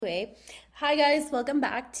Anyway, hi guys, welcome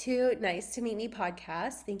back to Nice to Meet Me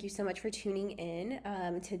podcast. Thank you so much for tuning in.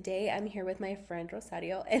 Today I'm here with my friend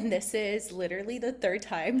Rosario, and this is literally the third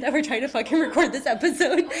time that we're trying to fucking record this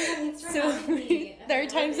episode. Oh, thanks for So, having me. third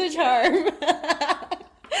time's a charm. We'll get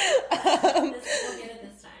it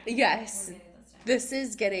this time. Yes. We'll get it this time. This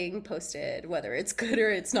is getting posted, whether it's good or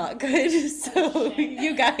it's not good. So,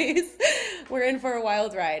 you guys, we're in for a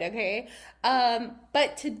wild ride, okay?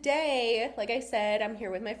 But today, like I said, I'm here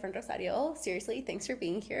with my friend Rosario. Seriously, thanks for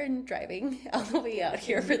being here and driving all the way out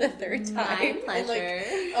here for the third time My in pleasure.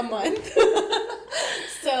 like a month.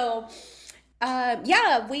 So,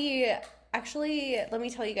 yeah, we actually, let me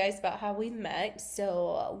tell you guys about how we met.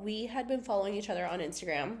 So, we had been following each other on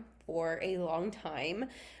Instagram for a long time.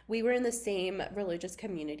 We were in the same religious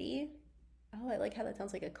community. Oh, I like how that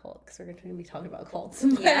sounds like a cult because we're going to be talking about cults.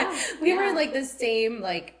 But Yeah, we were in yeah. like the same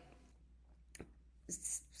like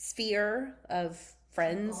sphere of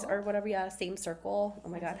friends Circle? or whatever. Yeah, same circle. Oh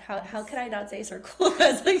my God, how could I not say circle?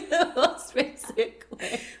 That's like the most basic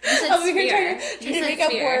way. You said Oh, we were sphere. trying You to said make up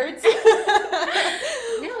sphere. words.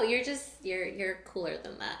 No, you're cooler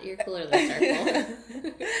than that. You're cooler than circle.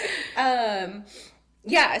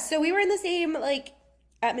 Yeah, so we were in the same like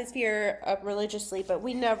atmosphere religiously, but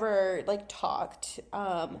we never like talked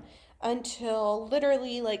until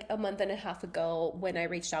literally like a month and a half ago when I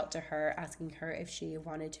reached out to her asking her if she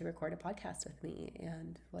wanted to record a podcast with me.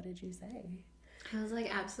 And what did you say? I was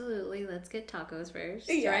like, absolutely. Let's get tacos first,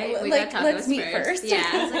 Yeah, right? We like, got tacos let's meet first. Yeah,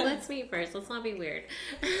 I was like, let's meet first. Let's not be weird.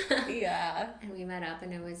 Yeah. And we met up,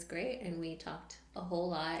 and it was great. And we talked a whole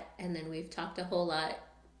lot, and then we've talked a whole lot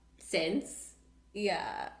since.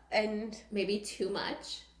 Yeah. And Maybe too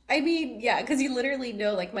much. I mean, yeah, because you literally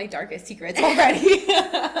know like my darkest secrets already.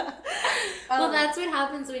 Well, that's what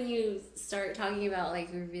happens when you start talking about like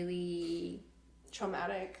really,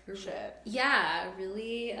 traumatic shit. yeah,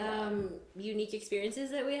 really unique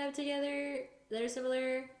experiences that we have together that are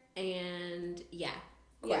similar. And yeah,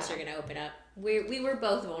 of course Yeah. you're gonna open up. We were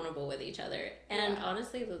both vulnerable with each other, and Yeah.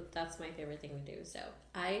 honestly, that's my favorite thing to do. So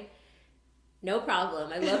no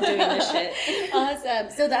problem. I love doing this shit.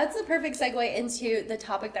 Awesome. So that's the perfect segue into the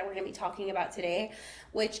topic that we're going to be talking about today,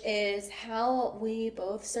 which is how we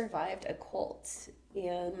both survived a cult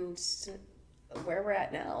and where we're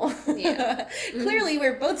at now. Yeah. Clearly,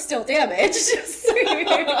 we're both still damaged. So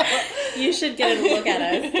You should get a look at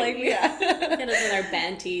us, like yeah. get us with our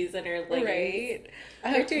banties and our leggings. Right.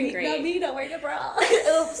 We're doing great. Not me, not wearing a bra.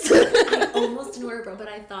 Oops. I almost didn't wear a bra, but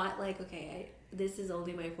I thought like, okay, this is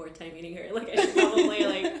only my fourth time meeting her. Like, I should probably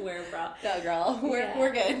like wear a bra. No, girl, Yeah.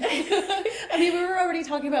 we're good. I mean, we were already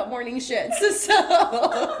talking about morning shits,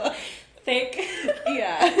 so Thick.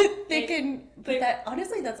 yeah, thick and Thick. that.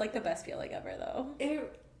 Honestly, that's like the best feeling ever, though.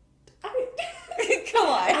 I Come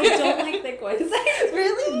on, don't like thick ones.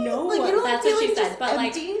 Really? No, Like, you don't that's feel what she like said. just But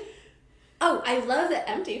empty? like, oh, I love the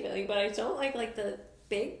empty feeling, but I don't like the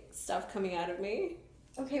big stuff coming out of me.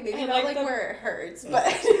 Okay, maybe I not like like the- where it hurts, but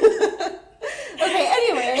okay.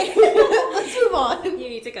 Anyway, let's move on. You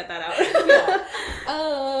need to cut that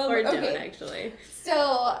out. Or don't, okay. actually.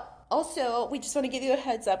 So, also, we just want to give you a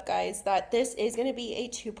heads up, guys, that this is going to be a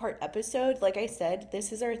two-part episode. Like I said,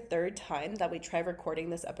 this is our third time that we tried recording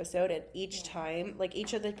this episode, and each time, like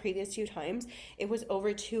each of the previous two times, it was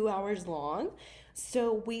over 2 hours long.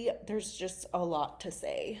 So there's just a lot to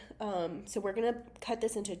say. So we're going to cut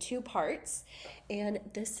this into two parts, and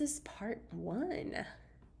this is part one.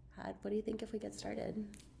 What do you think if we get started?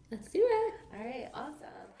 Let's do it. All right, awesome.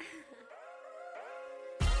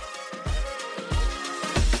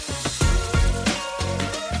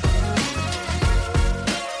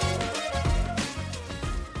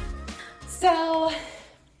 So,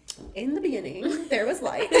 in the beginning, there was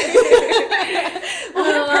light.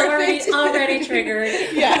 Already triggered.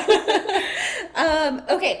 Yeah.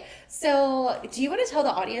 Okay, so do you want to tell the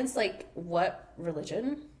audience, like, what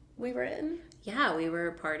religion we were in? Yeah, we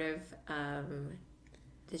were part of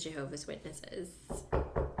the Jehovah's Witnesses.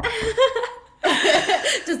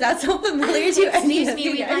 Does that sound familiar to any Excuse of me,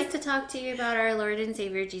 you we'd guys? like to talk to you about our Lord and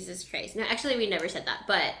Savior Jesus Christ. No, actually, we never said that,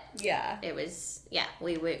 but Yeah. it was, yeah,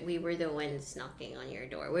 we were the ones knocking on your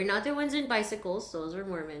door. We're not the ones in bicycles; those are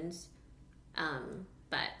Mormons.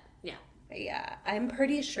 But yeah, Yeah, I'm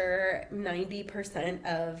pretty sure 90%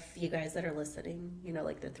 of you guys that are listening, you know,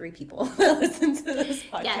 like the three people that listen to this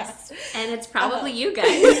podcast. yes, and it's probably you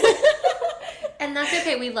guys, and that's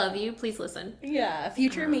okay. We love you. Please listen. Yeah,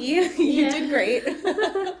 future me, you yeah. did great.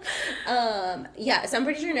 Yeah, so I'm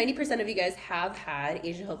pretty sure 90% of you guys have had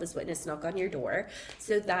a Jehovah's Witness knock on your door.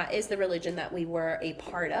 So that is the religion that we were a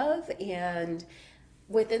part of. And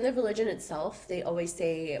within the religion itself, they always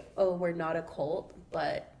say, oh, we're not a cult,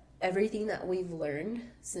 but everything that we've learned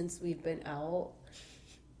since we've been out.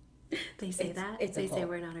 They say that? It's they a say cult.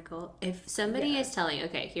 we're not a cult. If somebody is telling,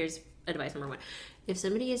 okay, here's advice number one. If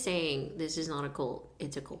somebody is saying this is not a cult,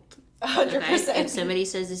 it's a cult. 100%. Okay? If somebody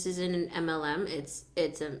says this is an MLM,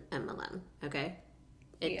 it's an MLM. Okay?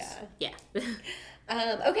 Yeah.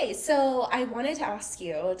 Okay, so I wanted to ask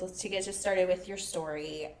you, to get just started with your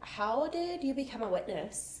story, how did you become a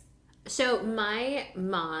witness? So my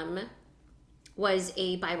mom was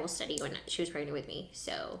a Bible study when she was pregnant with me.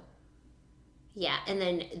 So yeah, and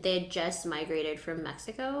then they had just migrated from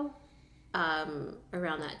Mexico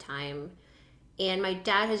around that time. And my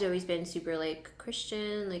dad has always been super like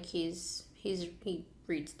Christian, like he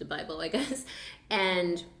reads the Bible, I guess.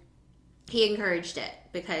 And he encouraged it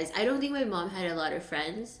because I don't think my mom had a lot of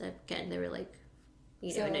friends. Again, they were like,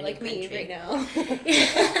 you know, in a like new me country. right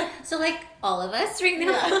now. So like all of us right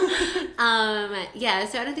now.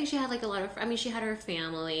 So I don't think she had like a lot of, I mean, she had her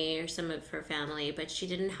family or some of her family, but she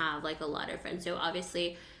didn't have like a lot of friends. So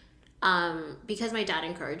obviously, because my dad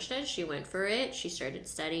encouraged it, she went for it. She started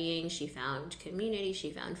studying. She found community. She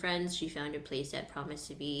found friends. She found a place that promised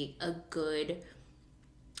to be a good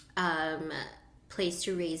place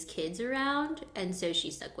to raise kids around. And so she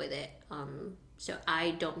stuck with it. So I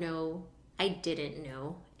didn't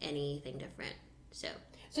know anything different.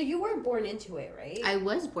 So you were born into it, right? I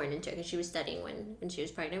was born into it because she was studying when she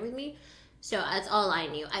was pregnant with me. So that's all I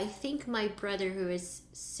knew. I think my brother, who is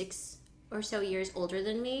 6 or so years older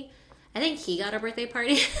than me, I think he got a birthday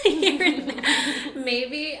party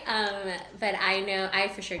maybe. But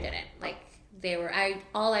I for sure didn't. Like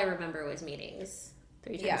all I remember was meetings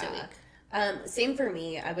 3 times a week. Same for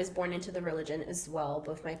me. I was born into the religion as well.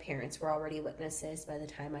 Both my parents were already witnesses by the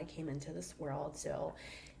time I came into this world. So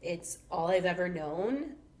it's all I've ever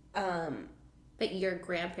known. But your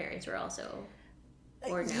grandparents were also,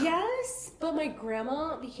 or no? Yes, but my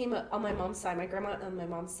grandma became on my mom's side. My grandma on my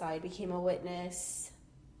mom's side became a witness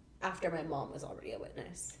after my mom was already a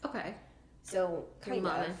witness. Okay. So Your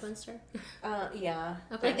mom influenced her? Yeah.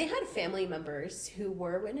 Okay. Like they had family members who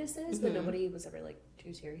were witnesses, but nobody was ever like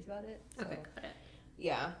too serious about it. So. Okay, got it.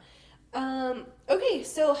 Yeah. Okay,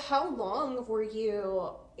 so how long were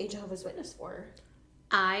you a Jehovah's Witness for?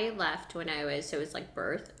 I left when it was like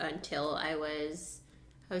birth until I was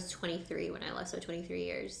 23 when I left, so 23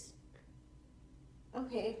 years.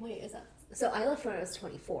 Okay, wait, is that... So I left when I was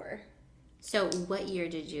 24. So what year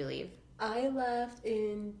did you leave? I left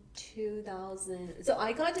in 2000... So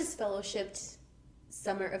I got disfellowshipped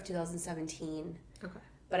summer of 2017. Okay.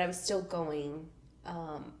 But I was still going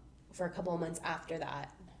for a couple of months after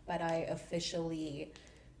that. But I officially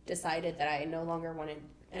decided that I no longer wanted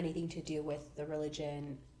anything to do with the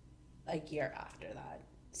religion a year after that.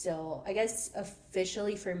 So I guess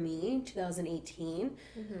officially for me, 2018,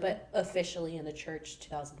 but officially in the church,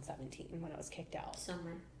 2017, when I was kicked out.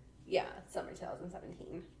 Summer. Yeah, summer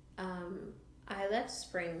 2017. I left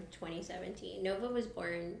spring 2017. Nova was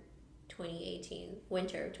born 2018,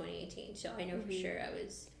 winter of 2018. So I know for sure I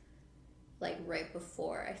was like right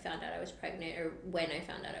before I found out I was pregnant, or when I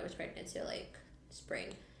found out I was pregnant, so like spring.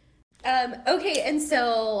 Okay, and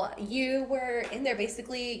so you were in there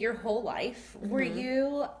basically your whole life. Were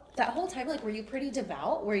you, that whole time, like, were you pretty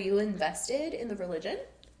devout? Were you invested in the religion?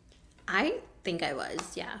 I think I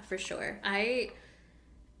was, yeah, for sure. I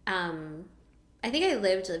think I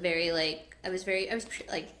lived very, like, I was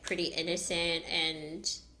pretty innocent,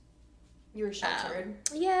 and You were sheltered.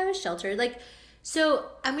 yeah, I was sheltered. Like, so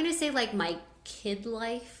I'm gonna say like my kid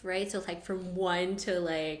life, right? So like from 1 to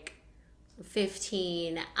like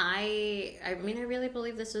 15, I mean, I really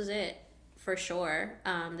believe this was it for sure.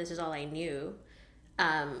 This is all I knew.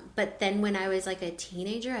 But then when I was like a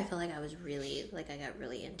teenager, I felt like I was really, like, I got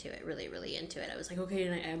really into it, really into it. I was like, okay,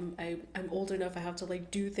 and I'm old enough, I have to like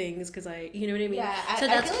do things because you know what I mean? Yeah, so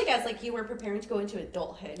I feel like as like you were preparing to go into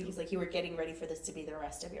adulthood, because like you were getting ready for this to be the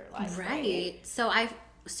rest of your life. Right.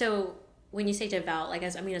 So when you say devout, like,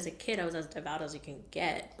 as a kid, I was as devout as you can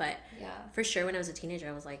get. But Yeah. for sure, when I was a teenager,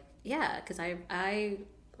 I was like, yeah, because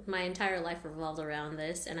my entire life revolved around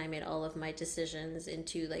this, and I made all of my decisions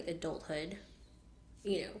into like adulthood,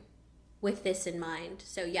 you know, with this in mind.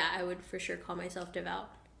 So yeah, I would for sure call myself devout.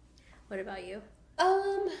 What about you?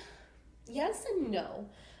 Yes and no.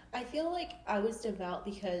 I feel like I was devout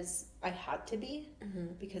because I had to be,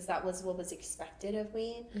 because that was what was expected of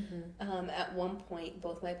me. At one point,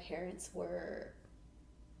 both my parents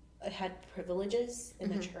had privileges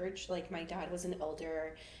in the church. Like, my dad was an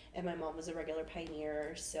elder and my mom was a regular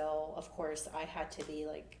pioneer. So, of course, I had to be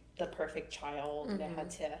like the perfect child, and I had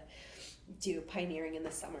to do pioneering in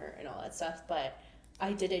the summer and all that stuff. But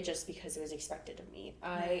I did it just because it was expected of me.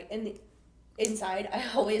 inside, I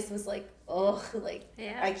always was like, oh, like,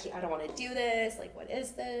 Yeah. I don't want to do this. Like, what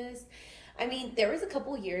is this? I mean, there was a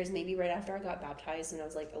couple years, maybe right after I got baptized, when I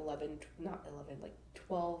was like 11, not 11, like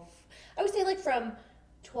 12. I would say like from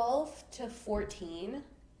 12 to 14,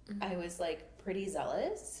 I was like pretty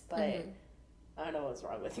zealous, but I don't know what's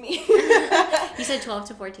wrong with me. You said 12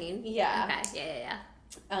 to 14? Yeah. Okay,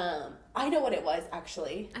 yeah. I know what it was,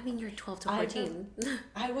 actually. I mean, you're 12 to 14.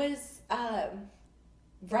 I was,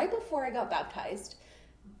 right before I got baptized,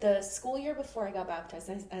 the school year before I got baptized,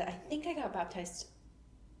 I think I got baptized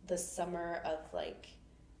the summer of like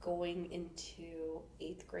going into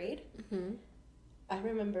 8th grade. I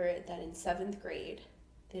remember that in 7th grade,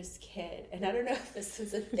 this kid, and I don't know if this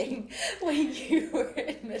was a thing when you were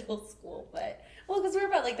in middle school, but, well, because we were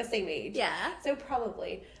about like the same age. Yeah. So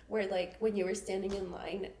probably, where like when you were standing in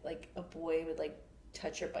line, like a boy would like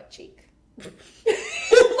touch your butt cheek.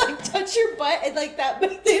 Like touch your butt, and like that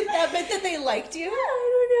meant that they liked you.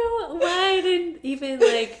 I don't know why I didn't even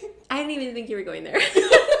think you were going there.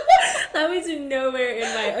 That was nowhere in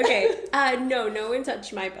my no one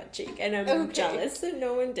touched my butt cheek, and I'm jealous that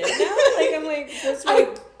no one did now. Like I'm like this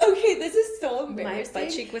okay, this is so embarrassing. My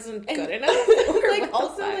butt cheek wasn't good enough. Like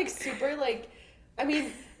also like super like, I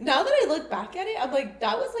mean, now that I look back at it, I'm like,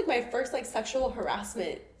 that was like my first like sexual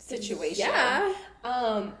harassment situation. Yeah.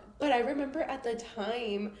 But I remember at the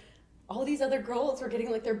time, all these other girls were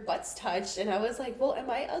getting like their butts touched, and I was like, well, am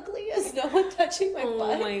I ugly? Is no one touching my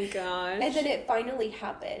butt? Oh my gosh. And then it finally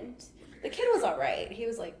happened. The kid was all right. He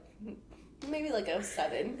was like maybe like a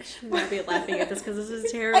 7. I might be laughing at this because this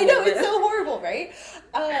is terrible. I know, it's so horrible, right?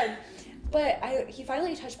 But he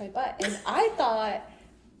finally touched my butt, and I thought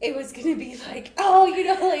it was gonna be like, oh, you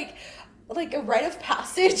know, like a rite of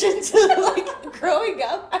passage into like growing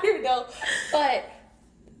up. I don't know, but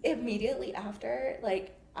immediately after,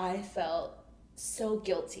 like, I felt so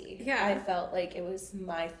guilty. Yeah. I felt like it was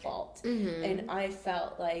my fault. And I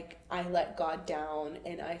felt like I let God down,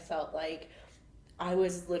 and I felt like I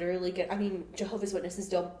was literally I mean, Jehovah's Witnesses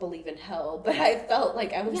don't believe in hell, but I felt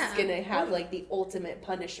like I was gonna have like the ultimate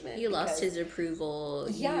punishment. You lost his approval.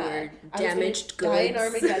 Yeah. You were I damaged was gonna goods. die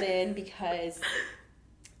in Armageddon because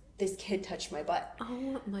this kid touched my butt.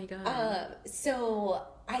 Oh my god. So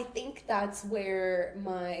I think that's where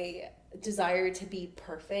my desire to be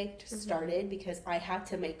perfect started, because I had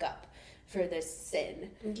to make up for this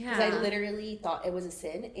sin. Because I literally thought it was a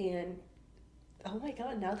sin, and oh my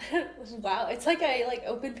god, now that wow, it's like I like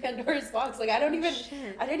opened Pandora's box. Like I don't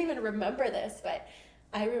even remember this, but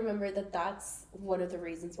I remember that that's one of the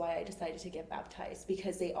reasons why I decided to get baptized,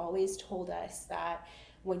 because they always told us that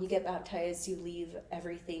when you get baptized, you leave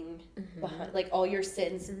everything behind, like all your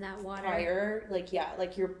sins in that water prior, like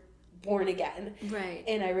like you're born again. Right.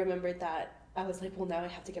 And I remembered that I was like, well, now I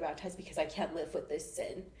have to get baptized because I can't live with this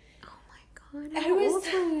sin. Oh my god. How old were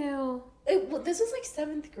you? This was like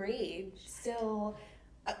 7th grade, so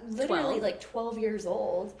literally 12? like 12 years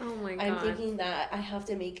old. Oh my god. I'm thinking that I have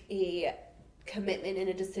to make a commitment and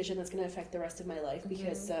a decision that's going to affect the rest of my life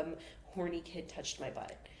because some horny kid touched my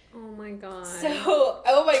butt. Oh my god. So,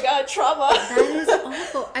 oh my god, trauma. That is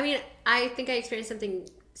awful. I mean, I think I experienced something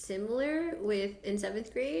similar in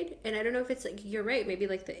 7th grade, and I don't know if it's like, you're right, maybe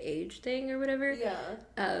like the age thing or whatever. Yeah.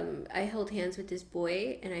 I held hands with this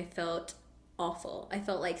boy, and I felt awful. I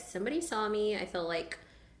felt like somebody saw me. I felt like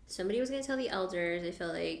somebody was gonna tell the elders. I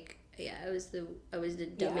felt like I was the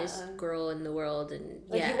dumbest girl in the world, and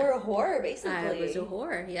like you were a whore, basically. I was a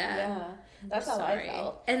whore. Yeah, that's how I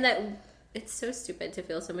felt. And that it's so stupid to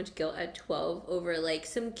feel so much guilt at 12 over like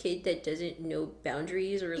some kid that doesn't know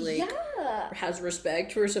boundaries or like has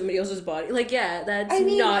respect for somebody else's body. Like that's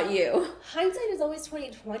not you. Hindsight is always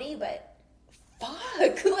 20/20, but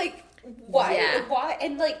fuck, like why? Yeah. Why?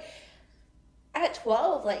 And like at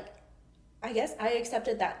 12, like I guess I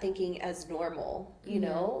accepted that thinking as normal, you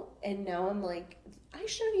know? And now I'm like, I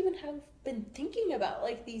shouldn't even have been thinking about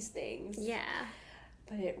like these things. Yeah.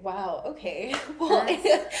 But wow, okay. Well,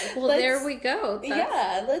 there we go.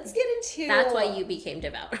 Let's get into. That's why you became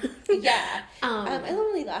devout. Yeah. It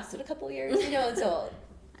only lasted a couple years, until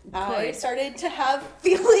I started to have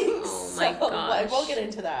feelings. Oh my gosh. I won't get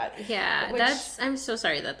into that. Yeah, I'm so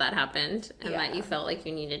sorry that happened, and that you felt like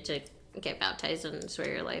you needed to get baptized and swear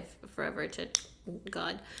your life forever to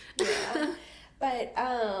God. Yeah. But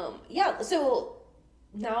so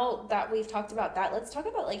now that we've talked about that, let's talk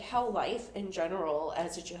about like how life in general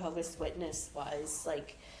as a Jehovah's Witness was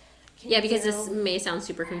like. Because this may sound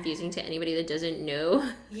super confusing to anybody that doesn't know.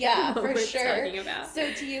 Yeah, what for we're sure. Talking about.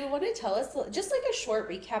 So, do you want to tell us just like a short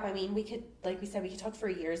recap? I mean, we could, like we said, we could talk for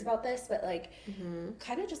years about this, but like,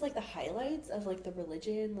 kind of just like the highlights of like the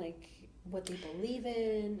religion, like what they believe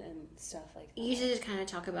in and stuff like that. Usually just kind of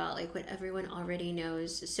talk about like what everyone already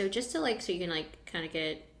knows. So just to like, so you can like kind of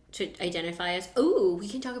get to identify us. Oh, we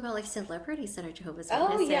can talk about like celebrities that are Jehovah's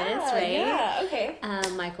Witnesses, right? Yeah, okay.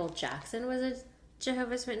 Michael Jackson was a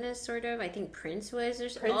Jehovah's Witness, sort of. I think Prince was.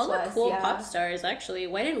 There's Prince all the was, cool yeah. pop stars, actually.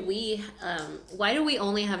 Why do we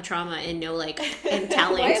only have trauma and no like and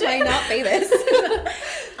talent? Why am I not famous?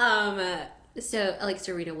 So like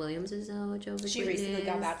Serena Williams is a Jehovah's Witness. She recently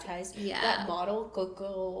got baptized. Yeah. That model,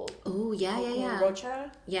 Coco. Oh yeah.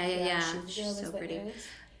 Rocha. Yeah. She's She's so pretty.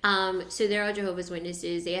 Witness. So there are Jehovah's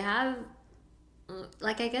Witnesses. They have,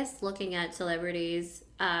 like, I guess looking at celebrities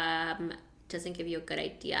doesn't give you a good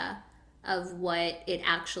idea of what it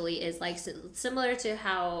actually is like. So, similar to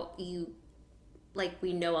how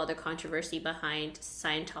we know all the controversy behind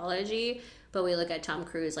Scientology, but we look at Tom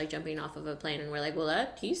Cruise like jumping off of a plane and we're like, well,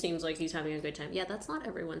 he seems like he's having a good time. Yeah, that's not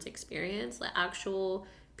everyone's experience. The actual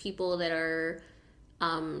people that are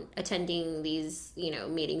attending these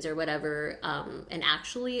meetings or whatever, and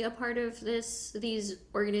actually a part of these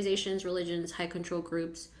organizations, religions, high control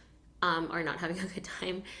groups, are not having a good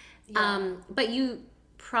time. Yeah. But you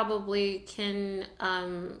probably can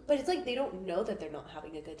but it's like they don't know that they're not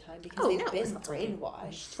having a good time because they've been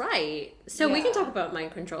brainwashed. Right. So we can talk about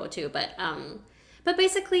mind control too, but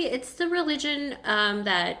basically it's the religion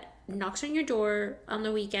that knocks on your door on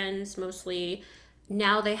the weekends mostly.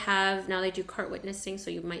 Now they do cart witnessing, so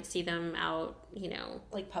you might see them out,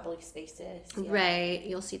 like public spaces. Yeah. Right.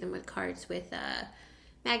 You'll see them with cards with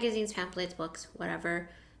magazines, pamphlets, books, whatever.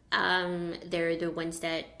 They're the ones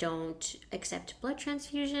that don't accept blood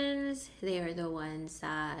transfusions. They are the ones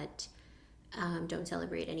that don't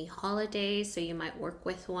celebrate any holidays. So you might work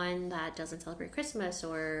with one that doesn't celebrate Christmas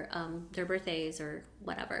or their birthdays or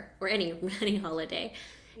whatever, or any holiday.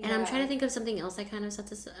 And I'm trying to think of something else that kind of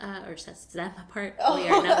sets them apart.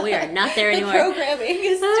 Oh. We are not there anymore. The programming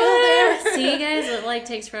is still there. See, guys, it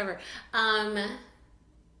takes forever.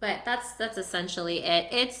 But that's essentially it.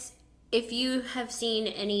 It's, if you have seen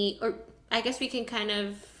any, or I guess we can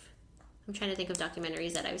I'm trying to think of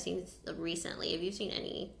documentaries that I've seen recently. Have you seen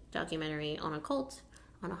any documentary on a cult,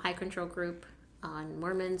 on a high control group, on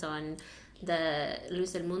Mormons, on the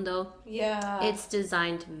Luz del Mundo? Yeah. It's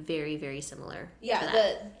designed very, very similar.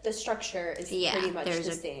 Yeah, the structure is pretty much the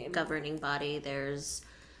same. There's a governing body, there's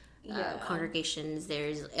congregations,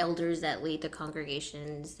 there's elders that lead the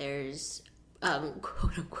congregations, there's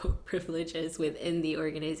quote unquote privileges within the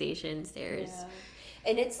organizations.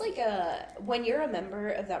 And it's like when you're a member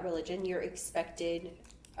of that religion, you're expected,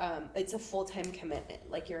 it's a full-time commitment.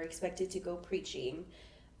 Like you're expected to go preaching.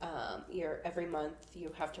 Every month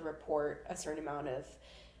you have to report a certain amount of,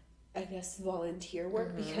 I guess, volunteer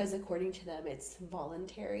work, because according to them it's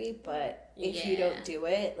voluntary, but if you don't do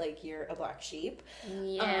it, like, you're a black sheep.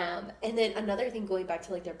 And then another thing, going back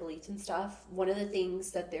to like their beliefs and stuff, one of the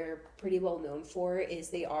things that they're pretty well known for is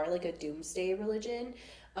they are like a doomsday religion.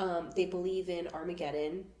 They believe in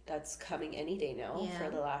Armageddon that's coming any day now for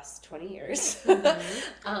the last 20 years.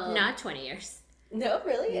 Not 20 years. No,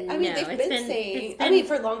 really? I mean, they've been saying...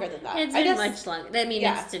 for longer than that. It's been much longer. I mean,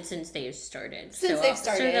 it's since they've started. Since they've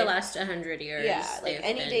started. So the last 100 years. Yeah, like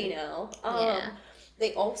any day now.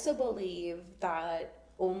 They also believe that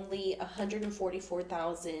only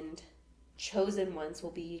 144,000 chosen ones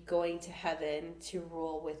will be going to heaven to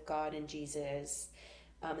rule with God and Jesus,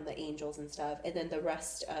 and the angels and stuff. And then the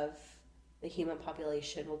rest of the human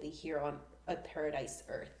population will be here on a paradise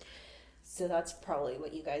earth. So that's probably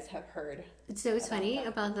what you guys have heard. So it's funny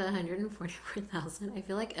about the 144,000. I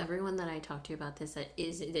feel like everyone that I talk to about this that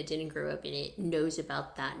didn't grow up in it knows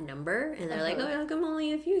about that number, and they're like, "Oh, how come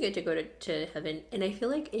only a few get to go to heaven?" And I feel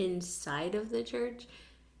like inside of the church,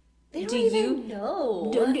 they don't even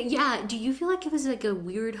know. Do you feel like it was like a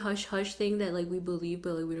weird hush hush thing that like we believe,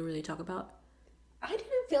 but like we don't really talk about? I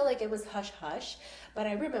didn't feel like it was hush hush, but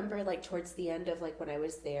I remember like towards the end of like when I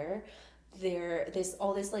was there,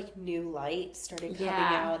 all this like new light started coming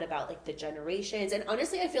out about like the generations, and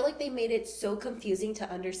honestly I feel like they made it so confusing to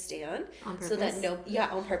understand on purpose, so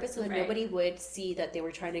that nobody would see that they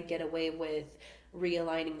were trying to get away with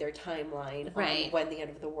realigning their timeline on when the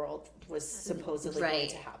end of the world was supposedly going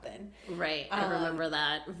to happen. I remember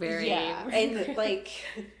that and like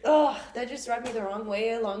that just rubbed me the wrong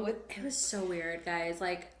way, along with it was so weird, guys.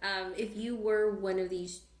 Like if you were one of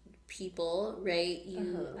these people, right,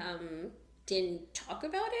 you didn't talk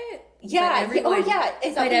about it. Exactly. Like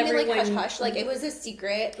hush hush, like it was a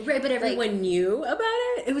secret, right? But everyone knew about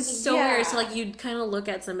it. It was so weird. So like you'd kind of look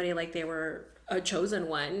at somebody like they were a chosen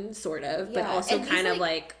one, sort of, but also kind of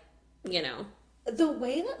like The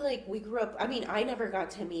way that like we grew up, I mean, I never got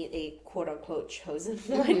to meet a quote unquote chosen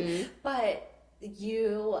one, Mm-hmm. but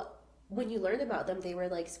you, when you learned about them, they were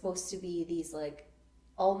like supposed to be these like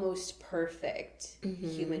almost perfect Mm-hmm.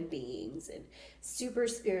 human beings and super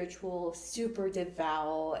spiritual, super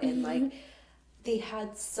devout, and Mm-hmm. like they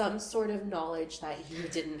had some sort of knowledge that you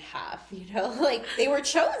didn't have, you know? Like they were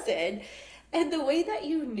chosen. And the way that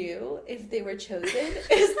you knew if they were chosen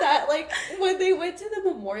is that like when they went to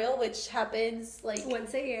the memorial, which happens like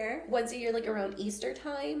Once a year. once a year, like around Easter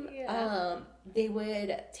time, Yeah. they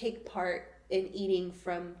would take part in eating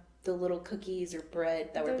from the little cookies or bread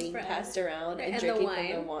that were The being bread. passed around Right, and and the drinking from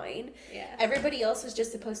the wine. wine. Yeah. Everybody else was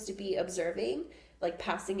just supposed to be observing, like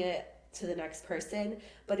passing it to the next person.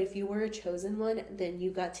 But if you were a chosen one, then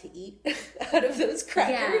you got to eat out of those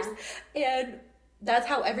crackers. And that's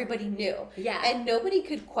how everybody knew. Yeah. And nobody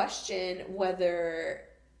could question whether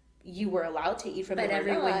you were allowed to eat from But them or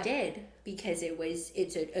everyone not. did because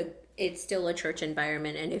it's still a church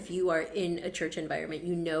environment, and if you are in a church environment,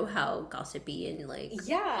 you know how gossipy and like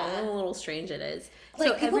Yeah. a little strange it is. Like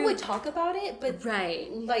So people would talk about it, but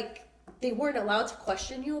right, like they weren't allowed to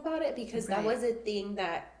question you about it because that Right. was a thing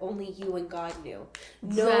that only you and God knew.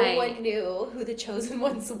 No Right. one knew who the chosen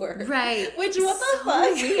ones were. right. Which what the So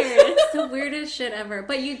fuck? weird. It's the weirdest shit ever.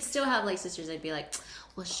 But you'd still have like sisters that'd be like,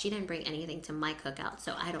 well, she didn't bring anything to my cookout,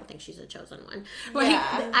 so I don't think she's a chosen one. Like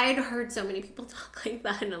Yeah. I'd heard so many people talk like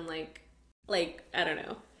that, and I'm like I don't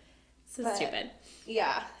know. So But- stupid.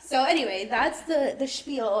 Yeah. So anyway, that's the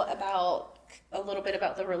spiel about a little bit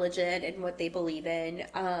about the religion and what they believe in.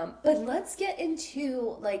 But let's get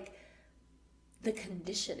into like the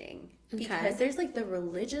conditioning because Okay. there's like the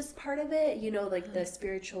religious part of it, you know, like the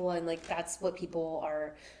spiritual and like that's what people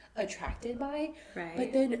are attracted by. Right.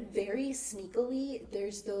 But then very sneakily,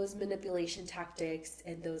 there's those manipulation tactics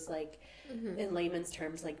and those like in layman's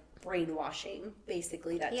terms like brainwashing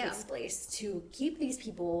basically that Yeah. takes place to keep these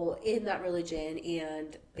people in that religion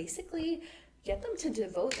and basically get them to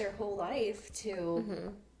devote their whole life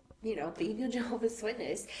to you know being a Jehovah's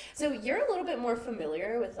Witness. So you're a little bit more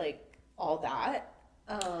familiar with like all that.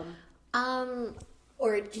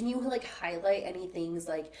 Or can you like highlight any things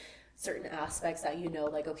like certain aspects that you know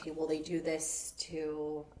like okay, well they do this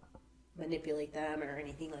to manipulate them or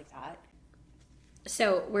anything like that?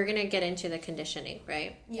 So we're gonna get into the conditioning,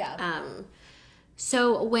 right? Yeah.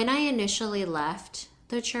 So when I initially left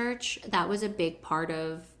the church, that was a big part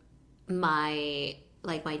of my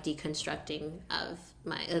my deconstructing of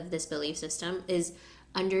this belief system is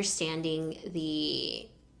understanding the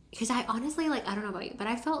because I honestly I don't know about you, but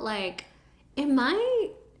I felt like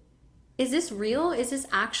is this real? Is this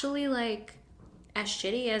actually as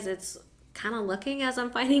shitty as it's kind of looking as I'm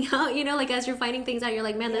finding out, as you're finding things out, you're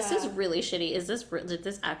like, man, this is Yeah. really shitty. Did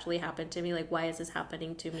this actually happen to me? Like, why is this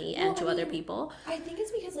happening to me and Well, to I other mean, people? I think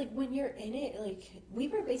it's because like when you're in it, like we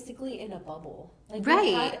were basically in a bubble. Like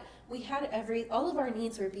Right. we had all of our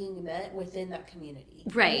needs were being met within that community.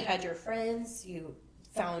 Right. You had your friends, you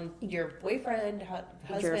found your boyfriend,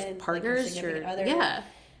 husband, Your like, partners, significant your other. yeah.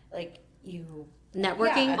 Like you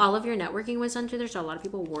Networking, Yeah. all of your networking was under there, so a lot of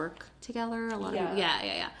people work together.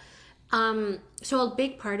 Yeah. So a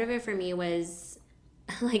big part of it for me was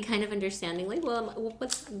kind of understanding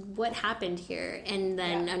what happened here, and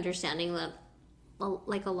then Yeah. understanding that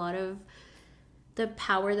a lot of the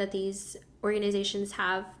power that these organizations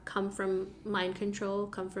have come from mind control,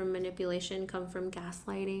 come from manipulation, come from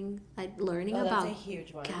gaslighting. Learning Oh, that's about a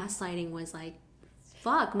huge one. gaslighting was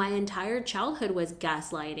fuck, my entire childhood was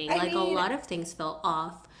gaslighting. I a mean- lot of things felt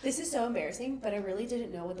off. This is so embarrassing, but I really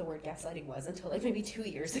didn't know what the word gaslighting was until maybe 2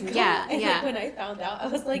 years ago. Yeah, and yeah. when I found out, I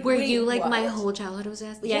was like, Were wait, you what? my whole childhood was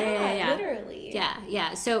gaslighting? Yeah. Literally.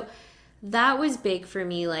 Yeah. So that was big for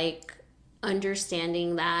me,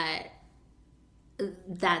 understanding that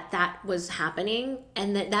was happening,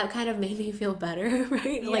 and that kind of made me feel better,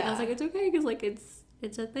 right? I was Yeah. it's okay because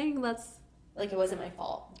it's a thing that's Like it wasn't my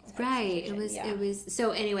fault. right. Yeah. It was.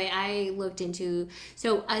 So anyway, I looked into.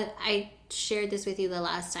 So I shared this with you the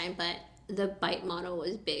last time, but the BITE model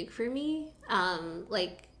was big for me.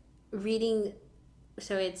 Reading.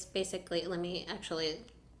 So it's basically. Let me actually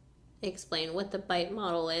explain what the BITE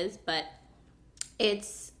model is, but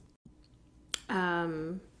it's.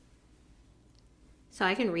 So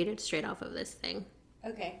I can read it straight off of this thing.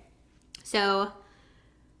 Okay. So,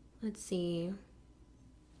 let's see.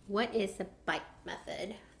 What is the BITE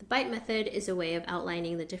method? The BITE method is a way of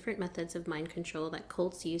outlining the different methods of mind control that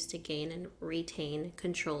cults use to gain and retain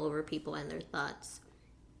control over people and their thoughts.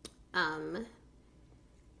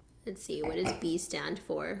 Let's see. What does B stand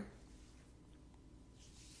for?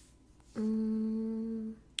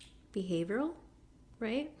 Behavioral,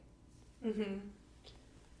 right?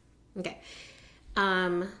 Okay.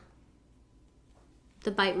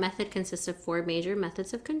 The BITE method consists of 4 major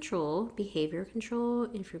methods of control: behavior control,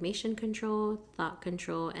 information control, thought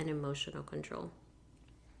control, and emotional control.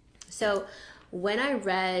 So when I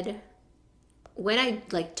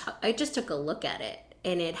just took a look at it,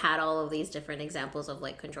 and it had all of these different examples of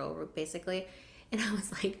like control basically, and I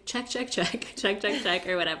was like, check, check, check, check, check, check,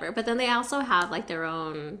 or whatever. But then they also have like their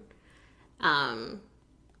own,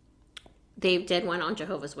 they did one on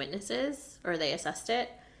Jehovah's Witnesses, or they assessed it.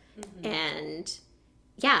 And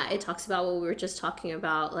yeah, it talks about what we were just talking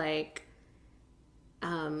about, like,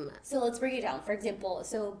 So let's break it down. For example,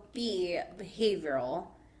 so B, behavioral.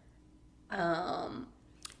 As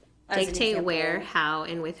an dictate example. where, how,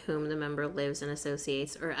 and with whom the member lives and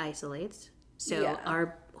associates or isolates. So Yeah.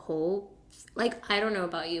 our whole, like, I don't know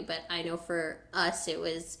about you, but I know for us it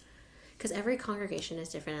was, because every congregation is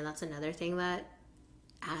different, and that's another thing that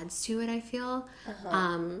adds to it, I feel.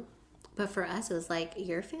 But for us, it was like,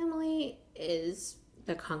 your family is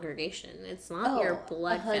the congregation. It's not your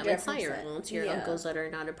blood family. It's not your 100%. aunts, your uncles that are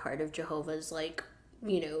not a part of Jehovah's, like,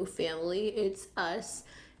 family. It's us.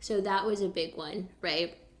 So that was a big one,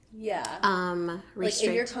 right? Yeah. Like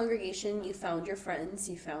in your congregation, you found your friends,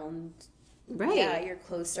 you found your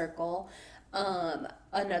close circle.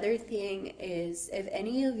 Another thing is, if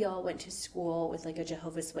any of y'all went to school with like a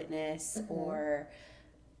Jehovah's Witness or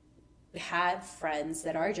have friends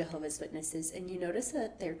that are Jehovah's Witnesses, and you notice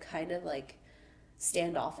that they're kind of like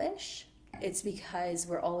standoffish, it's because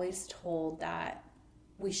we're always told that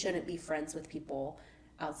we shouldn't be friends with people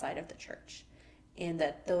outside of the church, and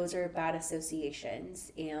that those are bad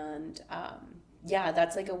associations. And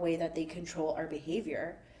that's like a way that they control our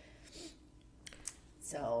behavior.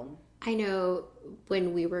 So I know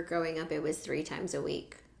when we were growing up, it was 3 times a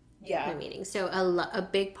week. Yeah. The meeting. So a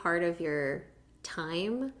big part of your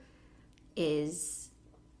time is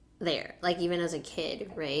there, like even as a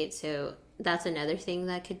kid, right? So that's another thing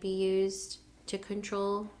that could be used to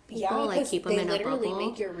control people, like keep them in a bubble. They literally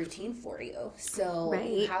make your routine for you. So right.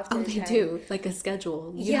 you have to they do, like a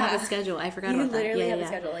schedule. You have a schedule. I forgot about that. You literally have a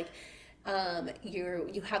schedule. Like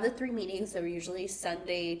you have the 3 meetings that are usually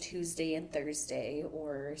Sunday, Tuesday, and Thursday,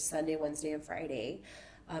 or Sunday, Wednesday, and Friday.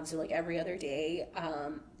 So like every other day.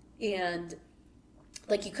 And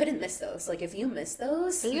like you couldn't miss those. Like if you miss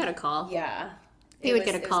those, you got a call. Yeah. We would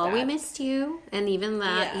get a call. We missed you, and even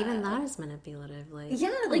that is manipulative. Like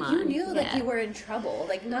you knew like you were in trouble.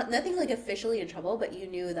 Like nothing like officially in trouble, but you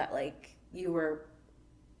knew that like you were,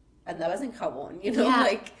 and that wasn't trouble.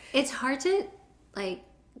 Like it's hard to like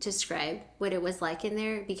describe what it was like in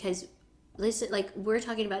there, because listen, like we're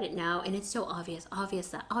talking about it now, and it's so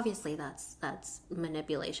obviously that's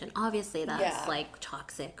manipulation. Obviously that's like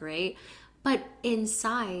toxic, right? But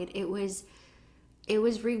inside it was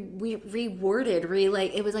reworded,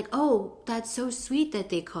 it was like, oh, that's so sweet that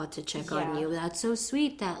they called to check on you. That's so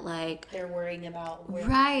sweet that like they're worrying about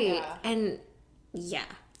and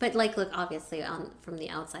but like, look, obviously from the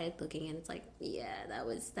outside looking in, it's like, that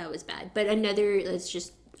was bad. But another,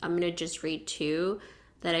 I'm gonna just read 2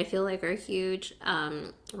 that I feel like are huge.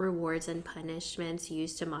 Rewards and punishments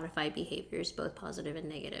used to modify behaviors, both positive and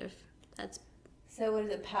negative. That's so what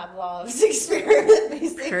is it, Pavlov's experiment,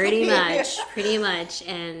 basically? Pretty much.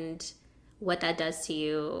 And what that does to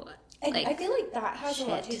you. And I feel like that has a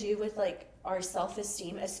lot to do with like our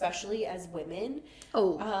self-esteem, especially as women.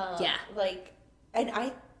 Like,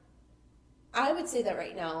 and I would say that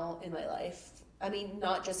right now in my life, I mean,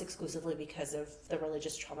 not just exclusively because of the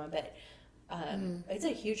religious trauma, but it's a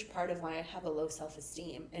huge part of why I have a low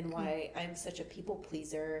self-esteem, and why I'm such a people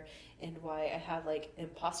pleaser, and why I have like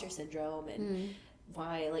imposter syndrome, and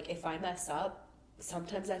why like if I mess up,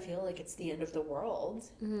 sometimes I feel like it's the end of the world,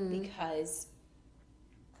 because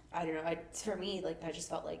I don't know, for me, like I just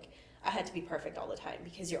felt like I had to be perfect all the time,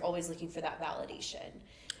 because you're always looking for that validation.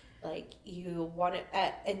 Like you want it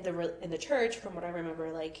in the church, from what I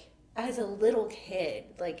remember, like as a little kid,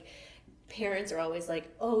 like parents are always like,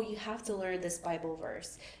 oh, you have to learn this Bible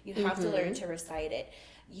verse. You have to learn to recite it.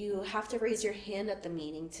 You have to raise your hand at the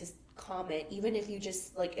meeting to comment, even if you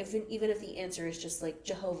just like, even if the answer is just like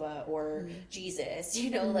Jehovah or Jesus,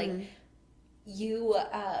 like you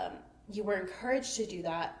were encouraged to do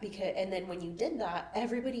that, because, and then when you did that,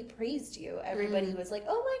 everybody praised you. Everybody was like,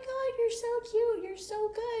 oh my God, you're so cute. You're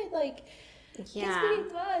so good. Like, it's pretty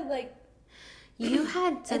good. Like, you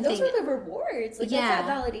had something. And those are the rewards. Like, that's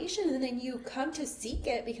that validation. And then you come to seek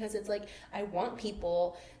it because it's like, I want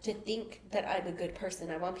people to think that I'm a good person.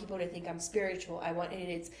 I want people to think I'm spiritual. And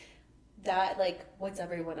it's that, like, what's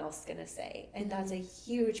everyone else going to say? And that's a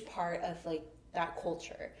huge part of, like, that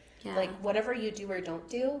culture. Yeah. Like, whatever you do or don't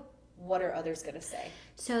do, what are others going to say?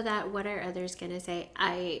 So that what are others going to say?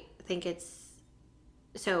 I think it's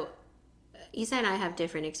so. Isa and I have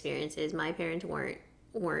different experiences. My parents weren't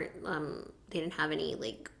they didn't have any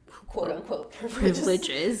like quote unquote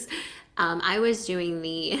privileges. I was doing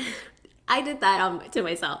the I did that to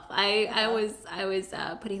myself. I was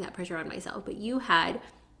putting that pressure on myself. But your dad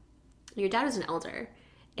was an elder,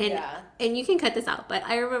 and you can cut this out. But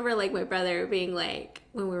I remember like my brother being like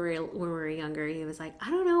when we were younger, he was like, I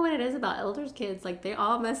don't know what it is about elders' kids. Like they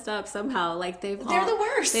all messed up somehow. Like they're the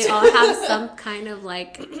worst. They all have some kind of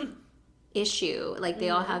like issue. Like they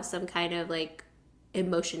all have some kind of like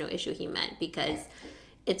emotional issue. He meant because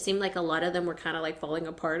it seemed like a lot of them were kind of like falling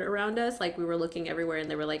apart around us. Like we were looking everywhere and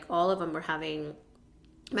they were like all of them were having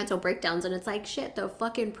mental breakdowns, and it's like shit, the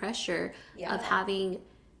fucking pressure of having,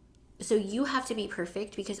 so you have to be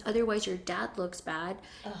perfect because otherwise your dad looks bad.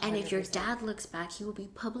 100%. And if your dad looks bad, he will be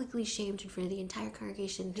publicly shamed in front of the entire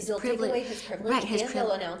congregation. Because he'll take away his privilege, right, and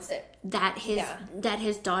they'll announce it that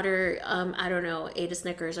his daughter I don't know, ate a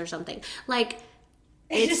Snickers or something. Like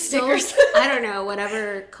it's so I don't know,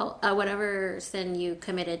 whatever sin you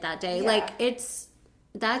committed that day. Like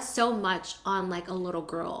that's so much on like a little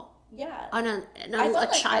girl. Yeah. On a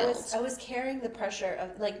like child. I was carrying the pressure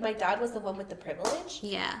of like my dad was the one with the privilege.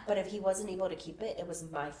 Yeah. But if he wasn't able to keep it, it was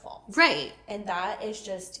my fault. Right. And that is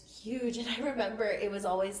just huge. And I remember it was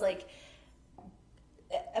always like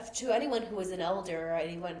to anyone who was an elder or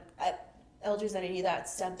anyone elders that I knew that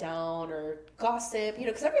stepped down or gossip,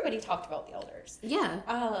 because everybody talked about the elders. Yeah.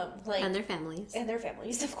 Like and their families,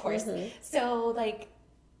 of course. Mm-hmm. So like,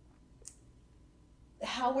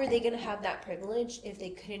 how were they going to have that privilege if they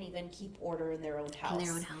couldn't even keep order in their own house?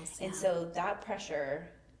 Yeah. And so that pressure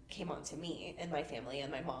came onto me and my family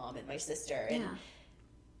and my mom and my sister. And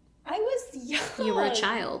I was young. You were a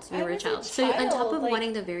child. So on top of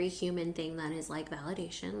wanting the very human thing that is like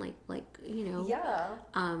validation,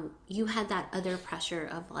 you had that other pressure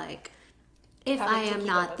of like, if I am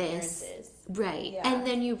not this, right? Yeah. And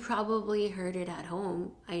then you probably heard it at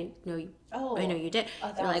home. I know you did.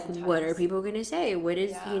 You're like, what are people going to say? What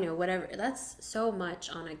is whatever? That's so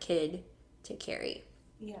much on a kid to carry.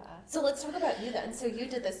 Yeah. So let's talk about you then. So you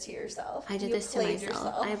did this to yourself. I did this to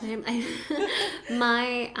myself.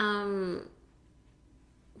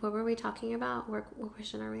 What were we talking about? What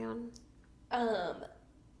question are we on?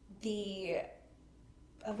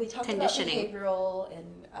 We talked about behavioral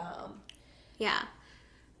and yeah.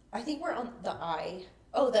 I think we're on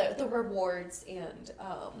the the rewards and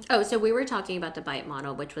so we were talking about the bite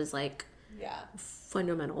model, which was like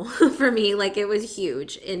fundamental for me. Like it was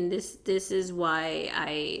huge, and this is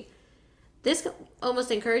why this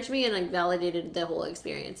almost encouraged me and like validated the whole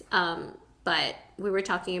experience. But we were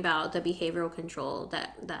talking about the behavioral control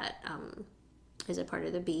that is a part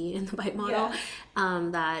of the B in the bite model,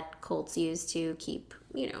 that cults use to keep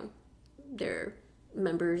their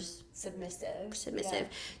members submissive.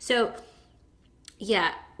 So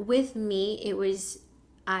with me it was,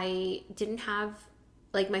 I didn't have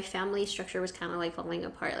like, my family structure was kind of like falling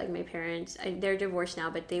apart. Like my parents, they're divorced now,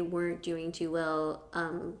 but they weren't doing too well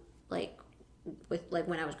like with like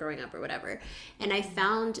when I was growing up or whatever. And I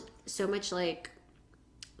found so much like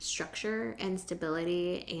structure and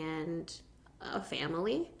stability and a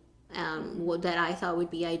family that I thought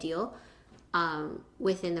would be ideal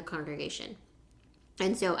within the congregation.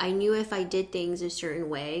 And so I knew if I did things a certain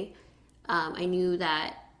way, I knew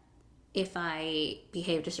that if I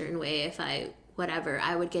behaved a certain way, if I whatever,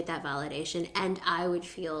 I would get that validation and I would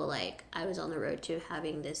feel like I was on the road to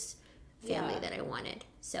having this family that I wanted.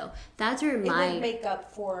 So that's where it would make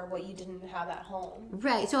up for what you didn't have at home.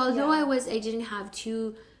 Right. So although I didn't have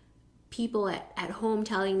two people at home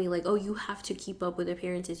telling me like, oh, you have to keep up with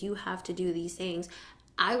appearances, you have to do these things.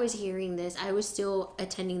 I was hearing this. I was still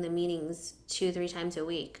attending the meetings 2-3 times a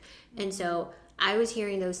week. And so I was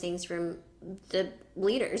hearing those things from the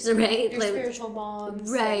leaders, right? Your like, spiritual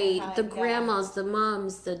moms. Right. The grandmas, the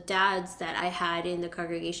moms, the dads that I had in the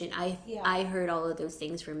congregation. I heard all of those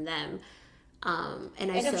things from them.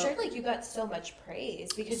 And I'm sure like you got so much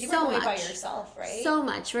praise because you were going by yourself, right? So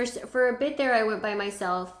much. For a bit there I went by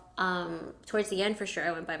myself. Towards the end for sure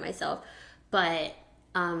I went by myself. But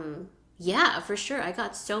for sure I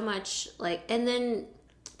got so much like, and then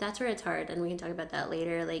that's where it's hard, and we can talk about that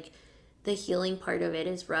later. Like the healing part of it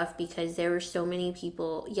is rough because there were so many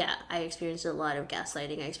people. I experienced a lot of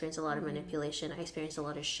gaslighting, I experienced a lot of manipulation, I experienced a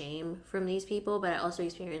lot of shame from these people, but I also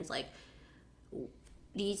experienced like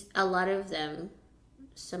a lot of them,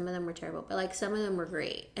 some of them were terrible, but like some of them were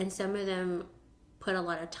great, and some of them put a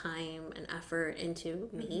lot of time and effort into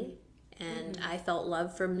me, and I felt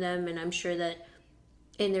love from them, and I'm sure that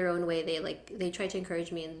in their own way, they tried to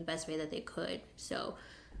encourage me in the best way that they could. So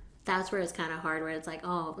that's where it's kind of hard, where it's like,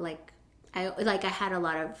 oh, like I had a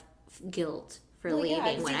lot of guilt for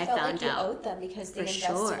leaving when I found out. You owed them because they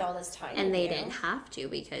invested all this time, and they didn't have to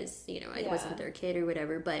because I wasn't their kid or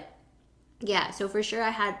whatever. But yeah, so for sure I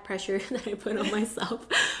had pressure that I put on myself.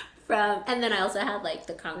 And then I also had like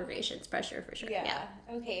the congregation's pressure for sure. Yeah.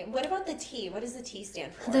 Okay. What about the T? What does the T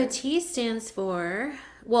stand for? The T stands for,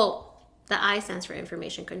 well, the I stands for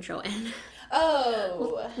information control. And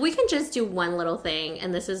we can just do one little thing,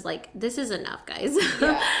 and this is enough, guys.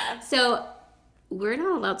 Yeah. So we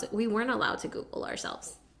weren't allowed to Google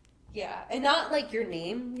ourselves. Yeah, and not like your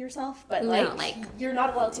name yourself, but like you're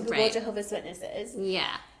not allowed to Google Jehovah's Witnesses.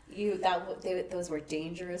 Yeah. Those were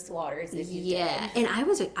dangerous waters if you did. And I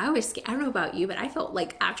was scared. I don't know about you, but I felt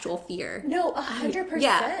like actual fear. No, 100%.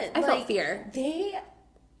 Yeah, I felt fear.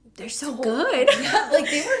 They're so good. Yeah,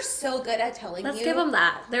 like they were so good at telling Let's give them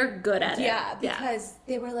that. They're good at it. Yeah, because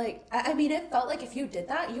they were like, I mean, it felt like if you did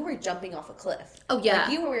that, you were jumping off a cliff. Oh yeah,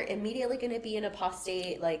 like you were immediately going to be an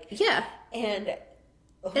apostate. Like and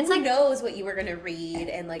who knows what you were going to read,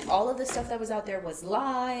 and like all of the stuff that was out there was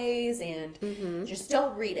lies, and just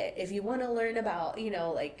don't read it. If you want to learn about,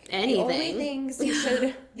 like anything, the only things you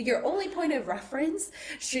should, your only point of reference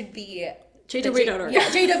should be JW.org. Yeah,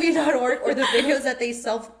 JW.org, or the videos that they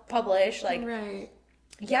self-publish. Like, right.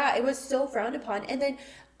 Yeah, it was so frowned upon. And then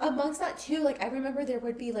amongst that too, like I remember there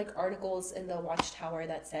would be like articles in the Watchtower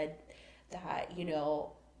that said that,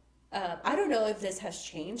 I don't know if this has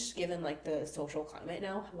changed given like the social climate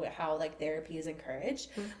now, how like therapy is encouraged.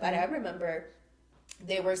 But I remember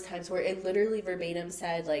there was times where it literally verbatim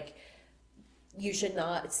said like you should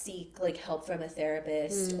not seek like help from a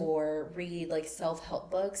therapist or read like self-help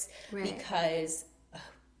books because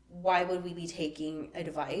why would we be taking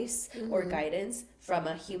advice or guidance from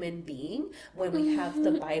a human being when we have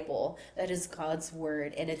the Bible that is God's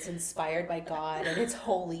word and it's inspired by God and it's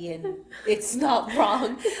holy and it's not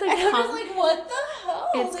wrong? It's like, and I'm just like, what the hell?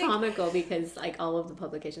 It's like, comical because like all of the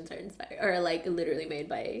publications are inspired or like literally made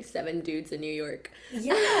by 7 dudes in New York.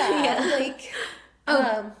 Yeah. Like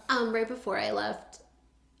right before I left,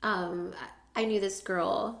 I knew this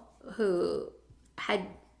girl who had,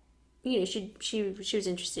 she was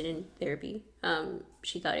interested in therapy.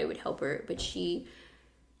 She thought it would help her, but she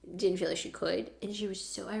didn't feel like she could. And she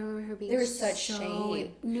was I remember her being there was such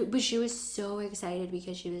shame. No, but she was so excited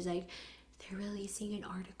because she was like, they're releasing an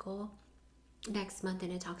article next month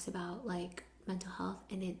and it talks about like mental health,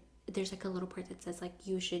 and there's like a little part that says like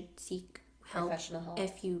you should seek professional help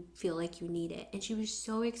if you feel like you need it. And she was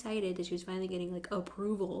so excited that she was finally getting like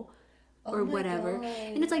approval or whatever. God.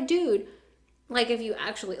 And it's like, dude, like if you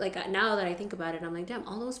actually like now that I think about it, I'm like, damn,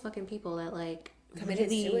 all those fucking people that like committed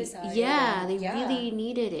suicide. Yeah, they really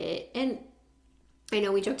needed it. And I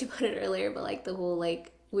know we joked about it earlier, but like the whole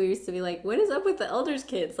like we used to be like, what is up with the elders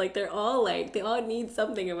kids? Like they all need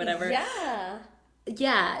something or whatever.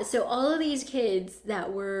 Yeah. So all of these kids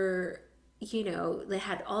that were, they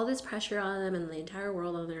had all this pressure on them and the entire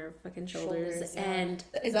world on their fucking shoulders. Yeah. And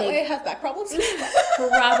is that why I have back problems?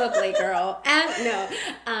 Probably, girl. And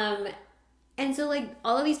no. And so like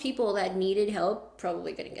all of these people that needed help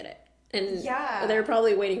probably couldn't get it. And they're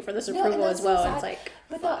probably waiting for this approval as well. So it's like,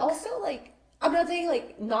 but also like, I'm not saying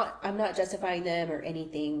like I'm not justifying them or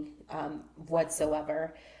anything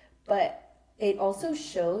whatsoever, but it also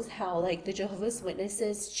shows how like the Jehovah's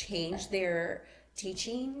Witnesses change their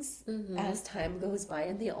teachings as time goes by,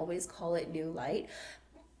 and they always call it new light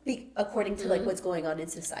according to like what's going on in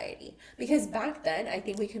society. Because back then, I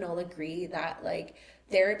think we can all agree that like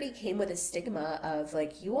therapy came with a stigma of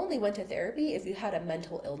like you only went to therapy if you had a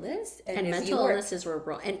mental illness, and mental illnesses were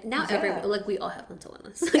wrong. And now like we all have mental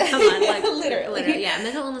illness. Come on, like literally, yeah.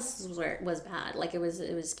 Mental illness was bad. Like it was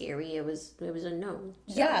scary. It was a no.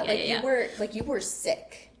 So, you were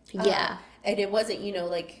sick. And it wasn't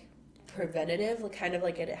like preventative, like kind of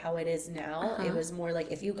like how it is now. It was more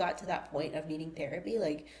like if you got to that point of needing therapy,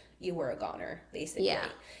 like you were a goner basically. Yeah.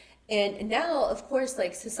 And now, of course,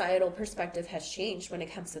 like societal perspective has changed when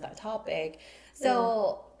it comes to that topic.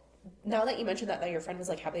 So now that you mentioned that your friend was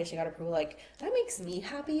like happy that she got approval, like that makes me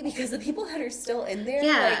happy because the people that are still in there,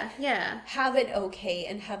 have an okay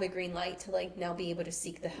and have a green light to like now be able to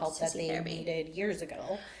seek the help that they needed years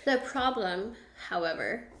ago. The problem,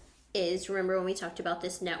 however, is remember when we talked about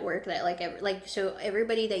this network that so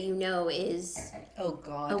everybody that is oh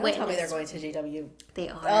god don't tell me they're going to JW. They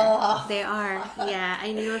are. They are. Yeah,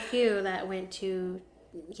 I knew a few that went to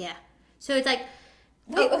so it's like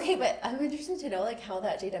wait, okay, but I'm interested to know like how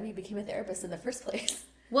that JW became a therapist in the first place.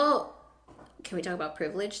 Well, can we talk about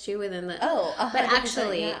privilege too within the? Oh, 100%, but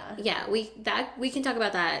actually, yeah. we can talk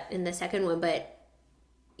about that in the second one. But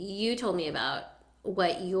you told me about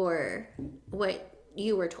what you were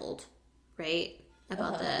told, right?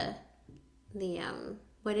 About the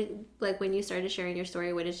what did, like, when you started sharing your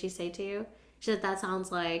story, what did she say to you? She said that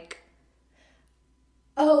sounds like.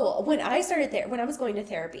 Oh, when I started there, when I was going to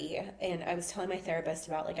therapy and I was telling my therapist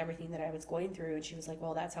about like everything that I was going through, and she was like,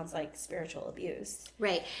 "Well, that sounds like spiritual abuse."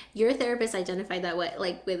 Right. Your therapist identified that what,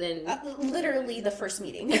 like, within. Literally the first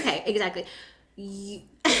meeting. Okay, exactly. You,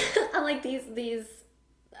 unlike these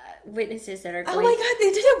witnesses that are going. Oh my God,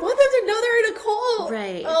 they didn't want them to know they're in a cult.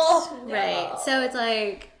 Right. Oh, no. Right. So it's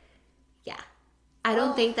like, yeah. I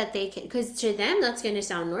don't think that they can, because to them that's going to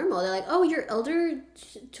sound normal. They're like, "Oh, your elder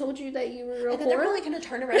told you that you were a And then they're whore." probably gonna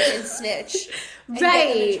turn around and snitch. And Right.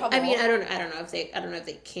 Get them in trouble. I mean, I don't know if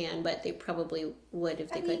they can, but they probably would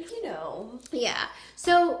if they could. You know. Yeah.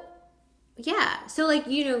 So, yeah. So, like,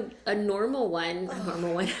 a normal one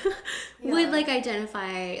would, like,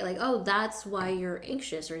 identify, like, "Oh, that's why you're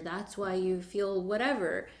anxious," or "That's why you feel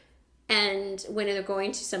whatever." And when they're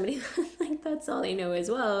going to somebody like, that's all they know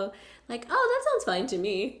as well, like, "Oh, that sounds fine to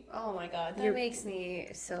me." Oh my God, that makes me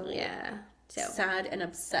so Yeah. So sad and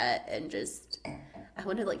upset, and just I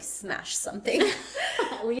want to like smash something.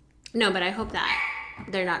 no, but I hope that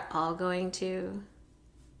they're not all going to,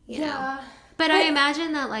 you know. Yeah. But I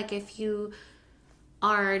imagine that, like, if you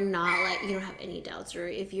are not, like, you don't have any doubts, or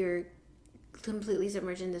if you're completely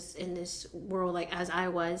submerged in this world, like as I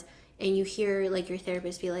was, and you hear, like, your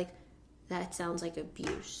therapist be like, "That sounds like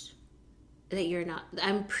abuse," that you're not,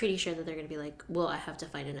 I'm pretty sure that they're gonna be like, "Well, I have to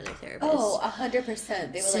find another therapist." Oh,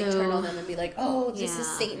 100%. They would like turn on them and be like, "Oh, this is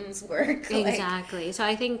Satan's work." Like, Exactly. So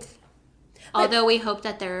I think, although we hope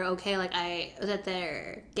that they're okay, like that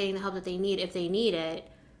they're getting the help that they need if they need it,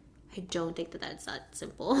 I don't think that that's that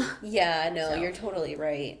simple. yeah, no, you're totally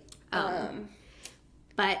right.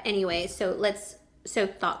 But anyway, so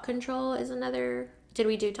thought control is another. Did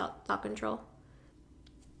we do thought control?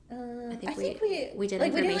 I think we did like we didn't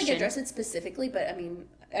like information. address it specifically, but I mean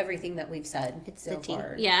everything that we've said so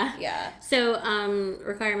far. Yeah. Yeah. So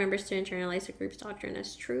require members to internalize the group's doctrine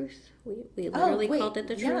as truth. We literally called it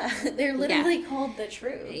the truth. Yeah, they're literally called the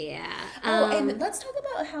truth. Yeah. And let's talk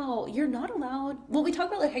about how you're not allowed. Well, we talk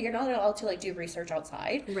about like how you're not allowed to like do research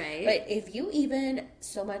outside, Right. But if you even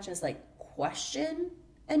so much as like question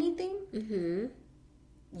anything,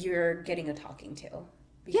 you're getting a talking to.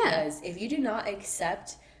 Because if you do not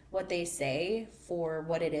accept what they say for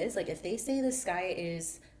what it is, like if they say the sky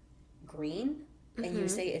is green and you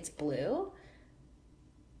say it's blue,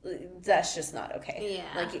 that's just not okay.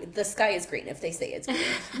 Yeah. Like the sky is green if they say it's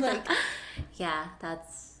green. Like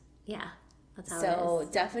that's how it so is.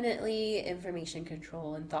 definitely information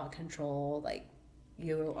control and thought control, like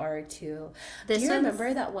you are too. This Do you one's-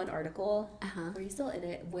 remember that one article? Were you still in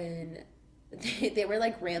it when they were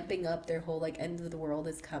like ramping up their whole like end of the world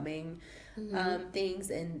is coming things,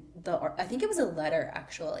 and I think it was a letter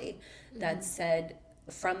actually that said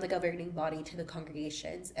from the governing body to the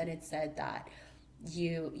congregations, and it said that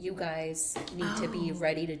you guys need to be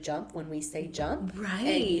ready to jump when we say jump, Right,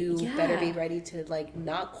 and you better be yeah. ready to like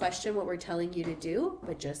not question what we're telling you to do,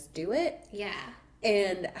 but just do it. Yeah.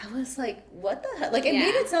 And I was like, what the hell? Like, it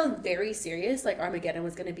made it sound very serious, like Armageddon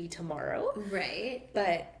was going to be tomorrow. Right.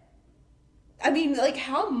 But, I mean, like,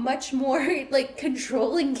 how much more, like,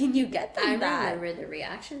 controlling can you get than that? I remember the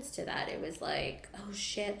reactions to that. It was like, "Oh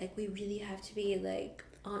shit, like we really have to be like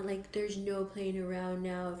on, like there's no playing around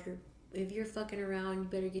now. If you're fucking around, you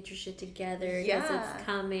better get your shit together because it's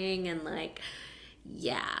coming." And like,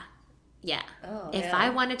 yeah. Oh, if yeah. I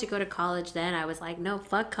wanted to go to college then, I was like, "No,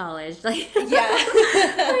 fuck college." Like, Yeah. like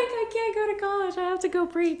I can't go to college. I have to go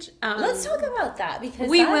preach. Let's talk about that, because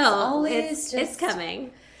We that's will. always It's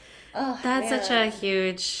coming. Oh, That's man. such a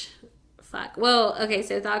huge fuck. Well, okay,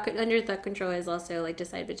 so under thought control is also like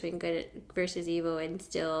decide between good versus evil, and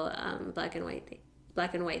still black and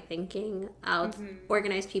white thinking out,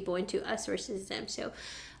 organize people into us versus them. So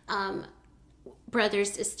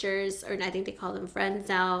brothers, sisters, or I think they call them friends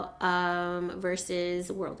now, versus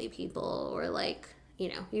worldly people, or like,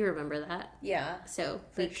 you remember that. Yeah. So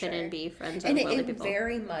we couldn't be friends with And worldly it people.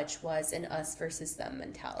 very much was an us versus them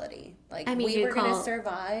mentality. Like, I mean, we were going to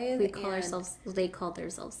survive. They called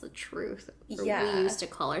themselves the truth. Or Yeah. we used to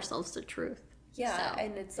call ourselves the truth. Yeah, So.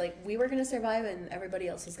 and it's like we were going to survive and everybody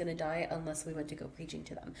else was going to die unless we went to go preaching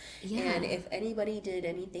to them. Yeah. And if anybody did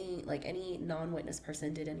anything, like any non-witness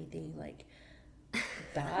person did anything like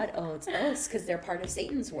bad. Oh, it's us because they're part of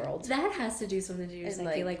Satan's world. That has to do something to do with And,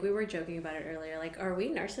 psyche. Like we were joking about it earlier. Like, are we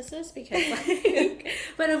narcissists? Because like,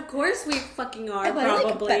 but of course we fucking are. Am I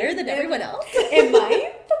probably like better than everyone else? Am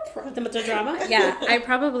I the drama? Yeah, I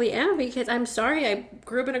probably am because I'm sorry I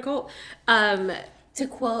grew up in a cult. To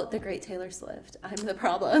quote the great Taylor Swift, I'm the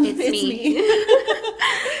problem. It's me.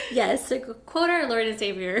 Yes, to quote our Lord and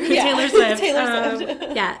Savior, Yeah. Taylor Swift. Taylor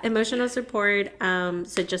Swift. Yeah, emotional support.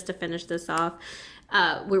 So just to finish this off,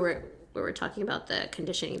 we were talking about the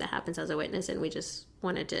conditioning that happens as a witness, and we just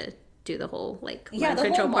wanted to do the whole like mind the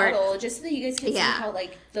control whole part. model, just so that you guys can see Yeah. how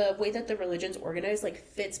like the way that the religion's organized like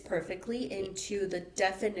fits perfectly into the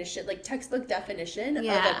definition, like textbook definition of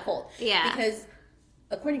Yeah. a cult. Yeah. Because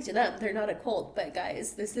according to them, they're not a cult, but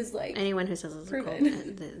guys, this is like Anyone who says it's a cult,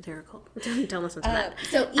 proven. they're a cult. Don't listen to that.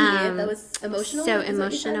 So that was emotional. So is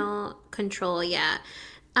what you said? emotional control, yeah.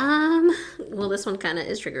 Well, this one kind of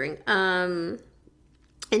is triggering.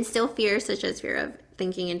 Instill fear, such as fear of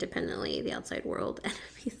thinking independently, the outside world,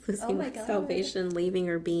 enemies, losing my God. salvation, leaving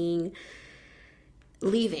or being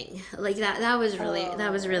leaving. Like that was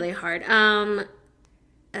really hard.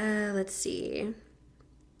 Let's see.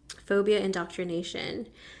 Phobia indoctrination.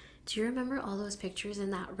 Do you remember all those pictures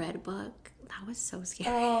in that red book? That was so scary.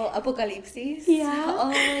 Oh, Apocalypse. Yeah. Oh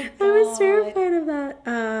my God. I was terrified of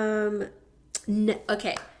that.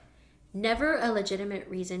 Okay. Never a legitimate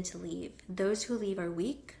reason to leave. Those who leave are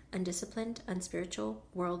weak, undisciplined, unspiritual,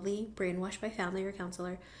 worldly, brainwashed by family or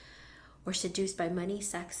counselor, or seduced by money,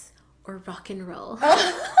 sex, or rock and roll. Not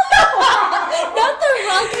the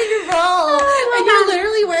rock and roll. And you're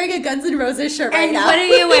literally wearing a Guns N' Roses shirt right And now. what are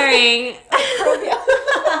you wearing?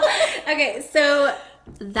 Okay, so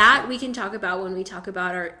that we can talk about when we talk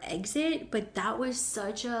about our exit, but that was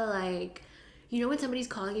such a like, you know when somebody's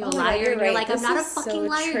calling you a Oh my God, liar you're and you're right. like, I'm This not a is fucking so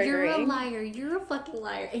liar, you're a triggering. liar, you're a fucking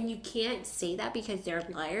liar. And you can't say that because they're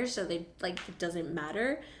liars, so they like it doesn't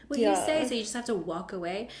matter what you Yeah. say, so you just have to walk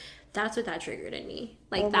away. That's what that triggered in me.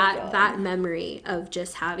 Like Oh my God. that memory of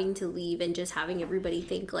just having to leave and just having everybody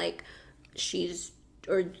think like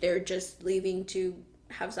they're just leaving to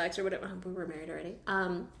have sex or whatever. We were married already. I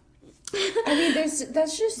mean,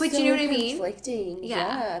 that's just But so you know what I mean? conflicting. Yeah.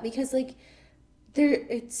 Yeah, because like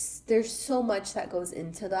there's so much that goes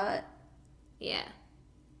into that. Yeah.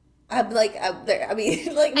 I'm there. I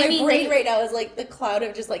mean, like my brain right now is like the cloud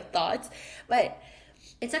of just like thoughts, but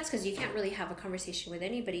It sucks because you can't really have a conversation with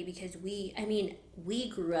anybody because we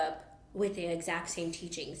grew up with the exact same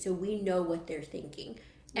teaching, so we know what they're thinking.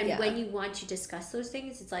 And Yeah. when you want to discuss those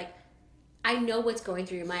things, it's like, I know what's going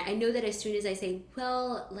through your mind. I know that as soon as I say,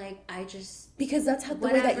 well, like, I just... because that's how the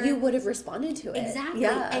way that Whatever. you would have responded to it. Exactly.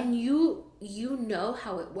 Yeah. And you know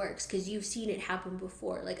how it works because you've seen it happen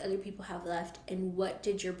before. Like, other people have left, and what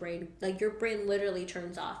did your brain... Like, your brain literally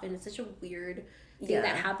turns off, and it's such a weird thing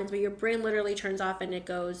that happens, but your brain literally turns off, and it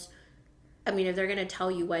goes... I mean, if they're going to tell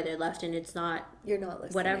you why they left and it's not... You're not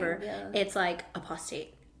listening. Whatever. Yeah. It's like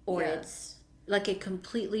apostate. Or Yeah. it's... Like, it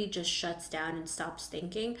completely just shuts down and stops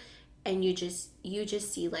thinking, and you just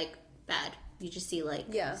see, like, bad. You just see, like,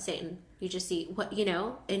 Satan. You just see what, you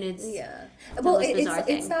know? And it's... Yeah. the Well, most bizarre it's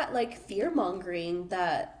thing. that like fear mongering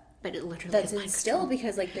But it literally that's is mind instilled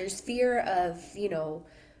because like there's fear of, you know,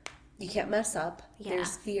 you can't mess up. Yeah.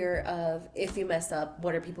 There's fear of if you mess up,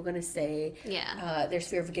 what are people going to say? Yeah. There's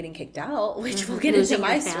fear of getting kicked out, which we'll get Losing into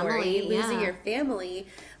my your story. family, Losing yeah. your family,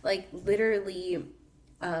 like literally.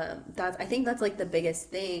 I think that's like the biggest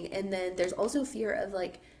thing. And then there's also fear of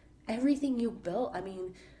like everything you built. I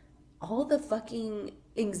mean, all the fucking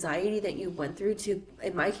anxiety that you went through to,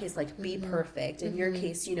 in my case, like be perfect. In your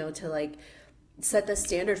case, you know, to like set the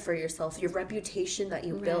standard for yourself, your reputation that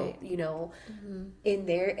you built, you know, in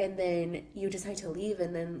there. And then you decide to leave.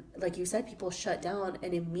 And then, like you said, people shut down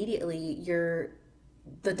and immediately you're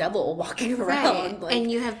the devil walking around. Right. Like,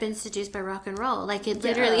 And you have been seduced by rock and roll. Like, it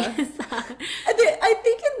literally is that. I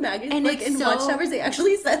think in magazines, And like it's in so- Watchtowers, they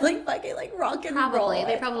actually said like fucking like rock and roll. Probably.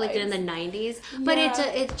 They at probably did in times. the 90s. But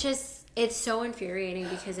Yeah. it's so infuriating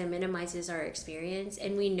because it minimizes our experience,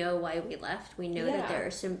 and we know why we left. We know that Yeah. there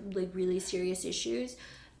are some like really serious issues.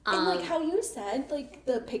 And like how you said, like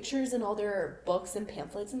the pictures and all their books and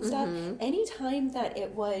pamphlets and stuff, anytime that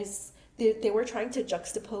it was, they were trying to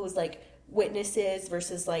juxtapose like witnesses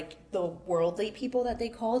versus like the worldly people that they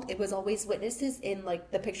called. It was always witnesses in like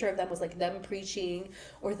the picture of them was like them preaching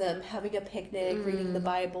or them having a picnic, reading the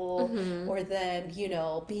Bible, or them, you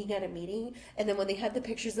know, being at a meeting. And then when they had the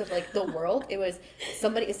pictures of like the world, it was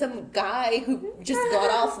some guy who just got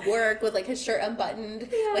off work with like his shirt unbuttoned,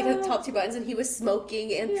 like the top two buttons, and he was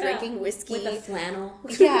smoking and drinking whiskey with a flannel.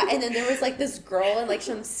 Yeah, and then there was like this girl in like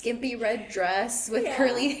some skimpy red dress with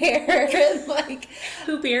curly hair and like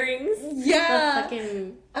hoop earrings. Yeah.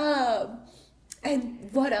 Fucking... and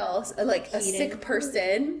what else? Like a sick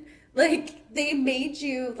person. Like they made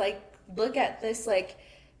you like look at this like,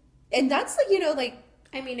 and that's like, you know, like.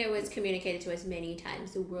 I mean, it was communicated to us many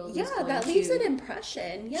times. The world. Yeah, that leaves an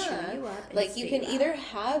impression. Yeah, cheer you up like you can either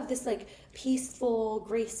have this like peaceful,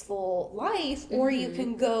 graceful life, or you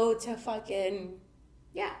can go to fucking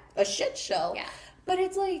a shit show. Yeah, but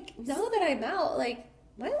it's like now that I'm out, like.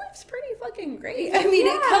 My life's pretty fucking great. I mean,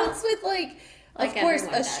 it comes with, like of course,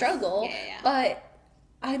 a struggle, but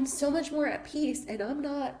I'm so much more at peace, and I'm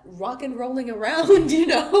not rock and rolling around, you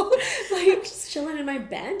know? Like, just chilling in my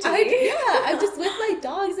bed. I'm just with my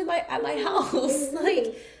dogs at my house.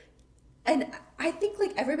 Like, and I think,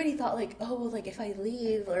 like, everybody thought, like, oh, well, like, if I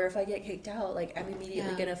leave or if I get kicked out, like, I'm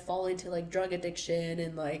immediately gonna fall into, like, drug addiction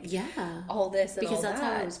and, like, all this and because all that. Because that's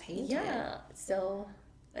how I was painted. Yeah. So,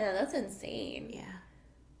 yeah, that's insane. Yeah.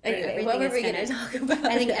 Anyway, what were we going to talk about?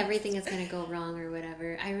 I think everything is going to go wrong or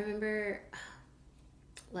whatever. I remember,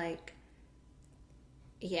 like,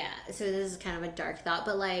 so this is kind of a dark thought,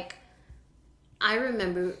 but, like, I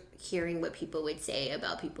remember hearing what people would say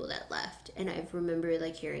about people that left. And I remember,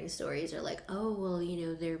 like, hearing stories or, like, oh, well, you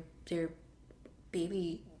know, their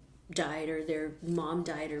baby died or their mom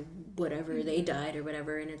died or whatever, they died or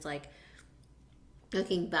whatever. And it's, like,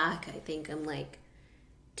 looking back, I think I'm like,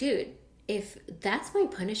 dude, if that's my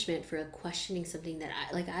punishment for questioning something that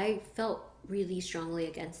I felt really strongly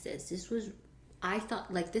against I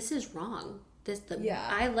thought, like, this is wrong.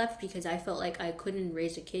 I left because I felt like I couldn't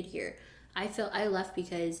raise a kid here. I left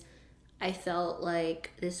because I felt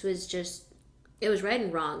like this was just, it was right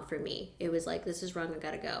and wrong for me. It was like, this is wrong, I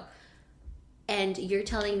gotta go. And you're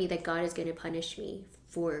telling me that God is going to punish me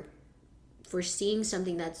for seeing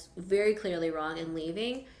something that's very clearly wrong and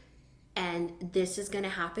leaving, and this is going to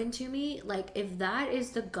happen to me? Like, if that is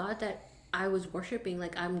the God that I was worshiping,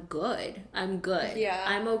 like, I'm good. Yeah.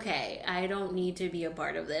 I'm okay. I don't need to be a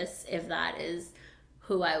part of this if that is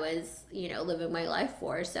who I was, you know, living my life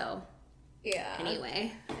for. So, yeah.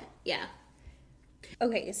 Anyway, yeah.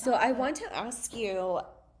 Okay, so I want to ask you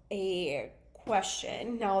a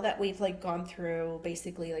question now that we've, like, gone through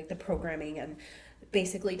basically, like, the programming and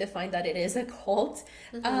basically defined that it is a cult.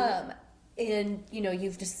 And, you know,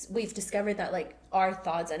 we've discovered that, like, our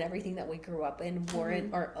thoughts and everything that we grew up in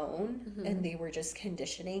weren't our own, and they were just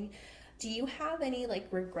conditioning. Do you have any, like,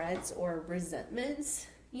 regrets or resentments,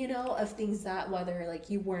 you know, of things that whether, like,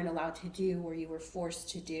 you weren't allowed to do or you were forced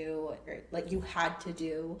to do or, like, you had to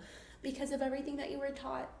do because of everything that you were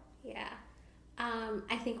taught? Yeah.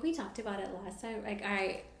 I think we talked about it last time. Like,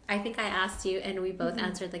 I think I asked you, and we both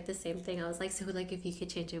answered, like, the same thing. I was like, so, like, if you could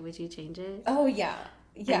change it, would you change it? Oh, yeah.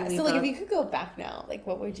 Yeah, so, like, if you could go back now, like,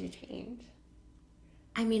 what would you change?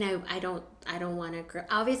 I mean, I don't want to grow.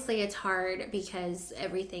 Obviously, it's hard because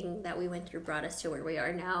everything that we went through brought us to where we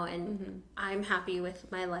are now, and I'm happy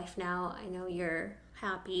with my life now. I know you're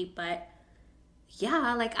happy, but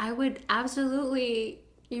yeah, like, I would absolutely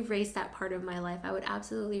erase that part of my life. I would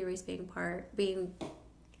absolutely erase being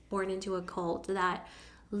born into a cult that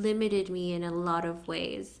limited me in a lot of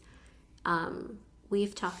ways.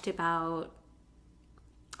 We've talked about,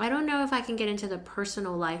 I don't know if I can get into the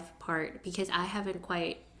personal life part because I haven't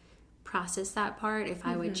quite processed that part. If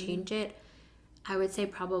I would change it, I would say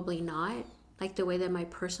probably not. Like, the way that my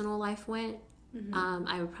personal life went,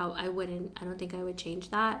 I don't think I would change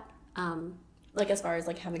that. Like, as far as,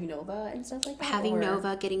 like, having Nova and stuff like that? Having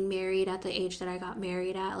Nova, getting married at the age that I got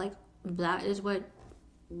married at, like, that is what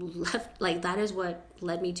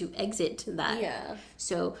led me to exit that. Yeah.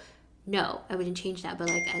 So, no, I wouldn't change that. But,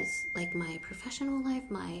 like, as, like, my professional life,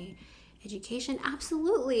 my education,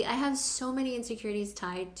 absolutely. I have so many insecurities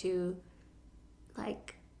tied to,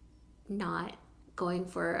 like, not going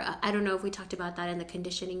for, I don't know if we talked about that in the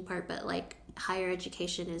conditioning part, but, like, higher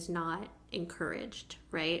education is not encouraged,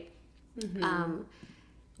 right?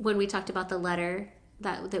 When we talked about the letter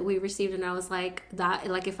that we received, and I was like, that,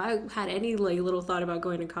 like, if I had any, like, little thought about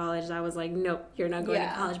going to college, I was like, nope, you're not going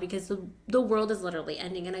to college because the world is literally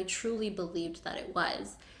ending, and I truly believed that it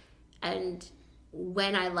was. And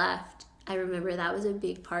when I left, I remember that was a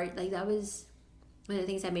big part. Like, that was one of the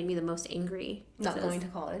things that made me the most angry. Not going to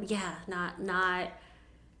college. Yeah, not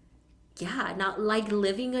yeah, not like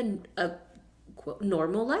living a quote,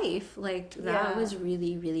 normal life. Like that Yeah. was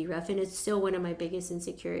really, really rough, and it's still one of my biggest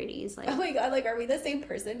insecurities. Like Oh my God, like, are we the same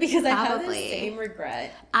person? Because I have the Probably. same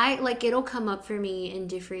regret. I like it'll come up for me in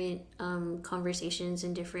different conversations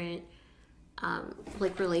and different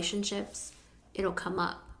like relationships. It'll come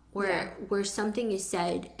up where something is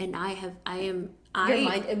said, and Your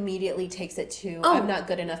mind immediately takes it to, Oh. I'm not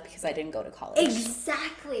good enough because I didn't go to college.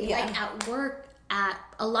 Exactly. Yeah. Like at work, at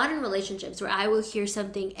a lot in relationships where I will hear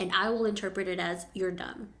something and I will interpret it as you're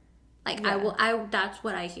dumb. Like Yeah. that's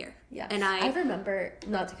what I hear. Yeah. And I remember,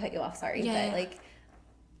 not to cut you off, sorry, Yeah, but yeah. like,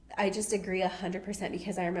 I just agree 100%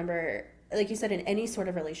 because I remember, like you said, in any sort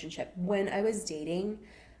of relationship, when I was dating,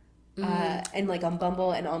 and like on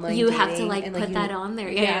Bumble and online you dating, have to like and, put you, that on there.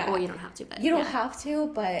 Yeah. Well, you don't have to, but You don't yeah. have to,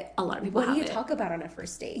 but A lot of people what do you have it. talk about on a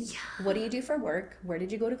first date? What do you do for work? Where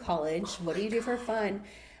did you go to college? What do you do for fun?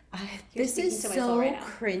 This speaking is to my soul so right now.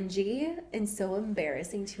 cringy and so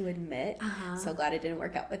embarrassing to admit. So glad it didn't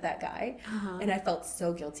work out with that guy. And I felt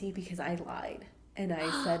so guilty because I lied. And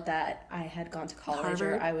I said that I had gone to college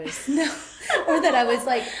Harvard? or I was no, or that I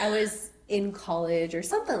was in college or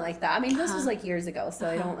something like that. I mean, this was like years ago, so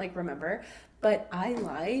I don't like remember. But I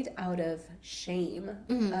lied out of shame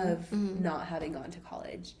of not having gone to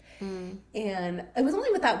college. And it was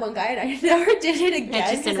only with that one guy, and I never did it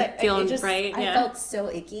again. just didn't 'cause feel right, I yeah. felt so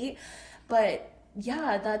icky. But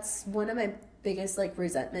yeah, that's one of my biggest like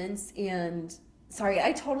resentments. And sorry,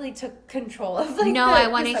 I totally took control of like No, the- I the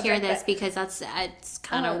want to hear subject, this but- because that's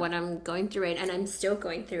kind of what I'm going through it, and I'm still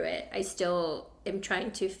going through it. I still am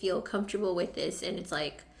trying to feel comfortable with this, and it's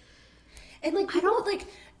like And like people like,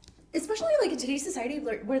 especially like in today's society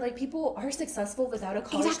where like people are successful without a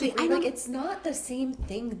college Exactly, degree, I know. like it's not the same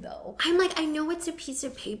thing though. I'm like, I know it's a piece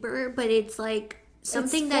of paper, but it's like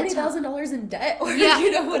something it's that $40,000 in debt, or yeah,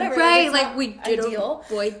 you know, whatever. right? it's Like not we did ideal.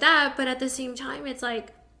 avoid that, but at the same time, it's like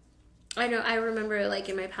I know. I remember like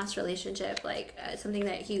in my past relationship, like something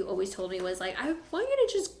that he always told me was like, I want you to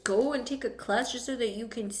just go and take a class just so that you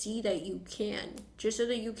can see that you can, just so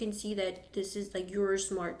that you can see that this is like you're a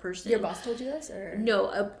smart person. Your boss told you this, or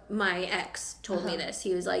No, my ex told me this.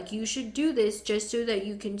 He was like, you should do this just so that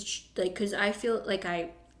you can, like, because I feel like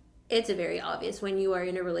it's a very obvious when you are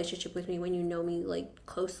in a relationship with me, when you know me, like,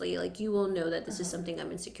 closely, like, you will know that this is something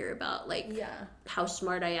I'm insecure about. Like, yeah, how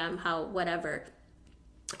smart I am, how whatever.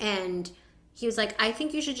 And he was like, I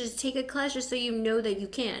think you should just take a class just so you know that you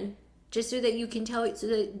can. Just so that you can tell it, so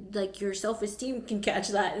that, like, your self-esteem can catch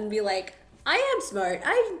that and be like, I am smart,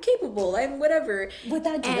 I'm capable, I'm whatever. would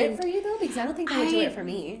that do And it for you though? Because I don't think that would do it for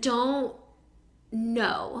me. Don't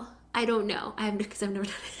know. I don't know. Because I've never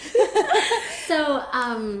done it.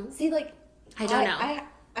 So, See, like I don't know.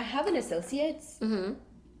 I have an associate's,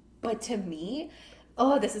 but to me,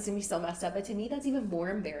 this is gonna be so messed up. But to me, that's even more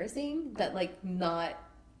embarrassing that like not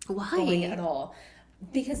going Why? at all,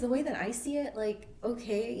 because the way that I see it, like,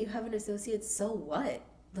 okay, you have an associate, so what?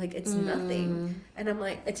 Like, it's nothing. And I'm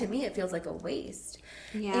like, to me, it feels like a waste.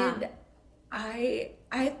 Yeah. And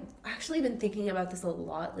I've actually been thinking about this a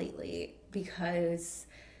lot lately because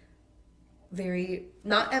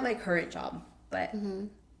not at my current job, but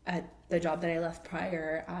at the job that I left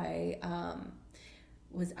prior, I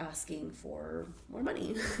was asking for more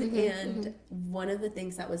money. And one of the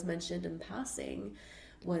things that was mentioned in passing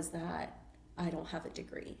was that I don't have a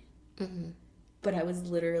degree. But I was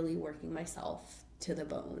literally working myself to the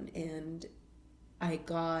bone, and I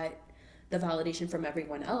got the validation from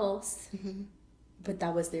everyone else, but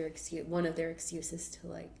that was their excuse, one of their excuses to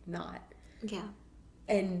like not. Yeah.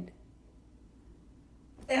 And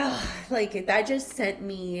like that just sent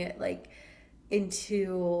me like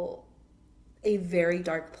into a very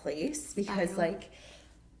dark place, because like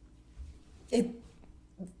it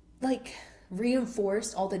like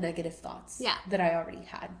reinforced all the negative thoughts that I already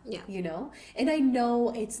had. Yeah. You know? And I know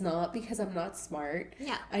it's not because I'm not smart.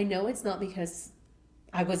 Yeah. I know it's not because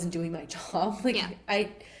I wasn't doing my job. Like Yeah.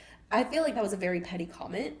 I feel like that was a very petty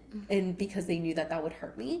comment, and because they knew that that would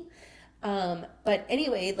hurt me. But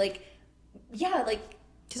anyway, like, yeah, like,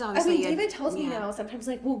 Because I obviously mean, David tells me now sometimes,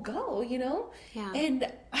 like, we'll go, you know? Yeah. And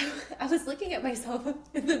I was looking at myself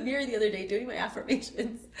in the mirror the other day doing my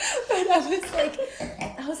affirmations. And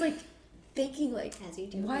I was like thinking, like, As you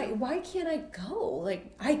do. why can't I go?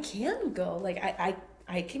 Like, I can go. Like,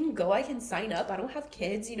 I can go. I can sign up. I don't have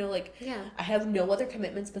kids, you know, like, Yeah. I have no other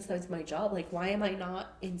commitments besides my job. Like, why am I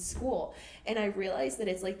not in school? And I realized that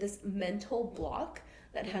it's like this mental block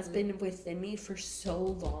that has been within me for so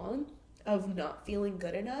long of not feeling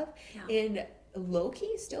good enough, and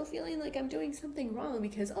low-key still feeling like I'm doing something wrong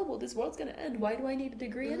because, oh, well, this world's gonna end. Why do I need a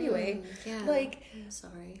degree anyway? Yeah. Like, I'm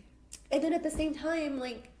sorry. and then at the same time,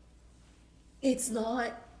 like, it's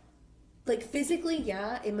not like physically,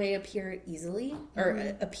 yeah, it may appear easily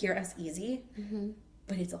or appear as easy,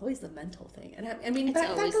 but it's always the mental thing. And I mean,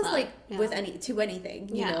 that goes that. like Yeah. with anything,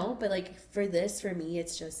 you know, but like for me,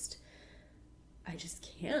 it's just, I just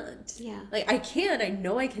can't. Yeah. Like I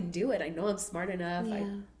know I can do it. I know I'm smart enough.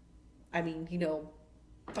 Yeah. I mean, you know,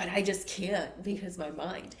 but I just can't because my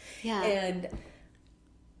mind. Yeah. And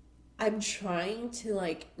I'm trying to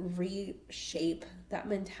like reshape that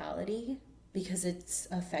mentality because it's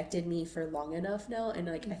affected me for long enough now. And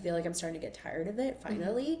like, I feel like I'm starting to get tired of it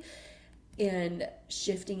finally, and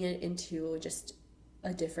shifting it into just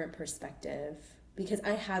a different perspective, because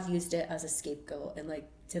I have used it as a scapegoat and like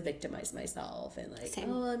to victimize myself and like,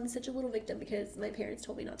 Same. oh, I'm such a little victim because my parents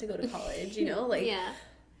told me not to go to college, you know, like, Yeah.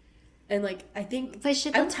 and like, I think But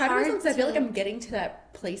shit, I'm that's tired of hard myself 'cause I feel like to- I'm getting to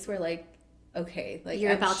that place where like, okay, like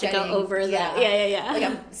You're I'm about to shedding, go over that. Yeah. like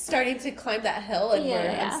I'm starting to climb that hill, and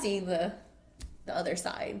where Yeah. I'm seeing the other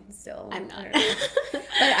side still. I'm not. I don't know.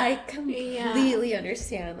 But I completely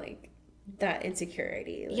understand like that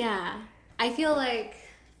insecurity. Like, Yeah, I feel like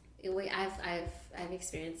I've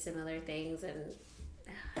experienced similar things, and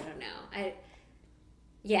I don't know.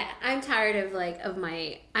 I'm tired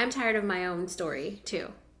of my own story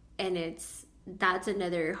too, and that's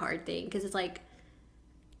another hard thing because it's like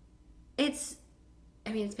it's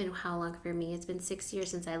been how long for me? It's been 6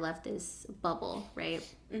 years since I left this bubble, right?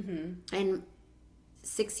 Mm-hmm. And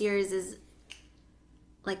 6 years is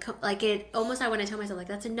like it almost, I want to tell myself like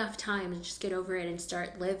that's enough time to just get over it and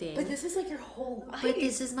start living. But this is like your whole life. But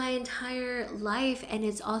this is my entire life, and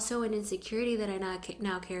it's also an insecurity that I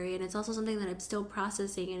now carry, and it's also something that I'm still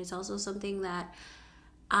processing, and it's also something that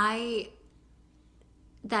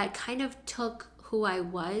that kind of took who I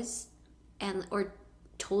was or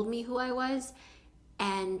told me who I was,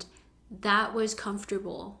 and that was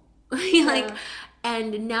comfortable.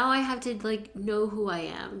 And now I have to like know who I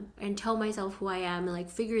am and tell myself who I am and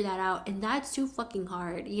like figure that out, and that's too fucking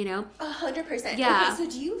hard, you know? 100%. Yeah. Okay, so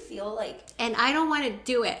do you feel like, And I don't want to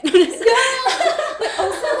do it. but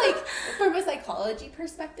also like from a psychology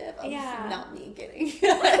perspective, not me kidding.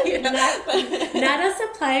 You know? Not us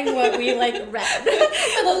applying what we like read.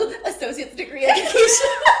 A little associate's degree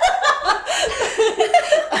education.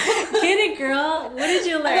 Get it, girl. What did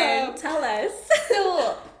you learn? Tell us.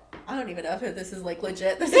 So I don't even know if this is like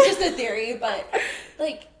legit. This is just a theory, but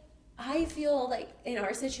like I feel like in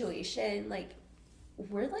our situation, like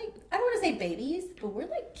we're like, I don't want to say babies, but we're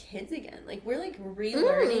like kids again. Like we're like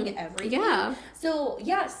relearning everything. Yeah. So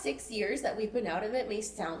 6 years that we've been out of it may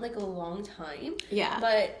sound like a long time. Yeah.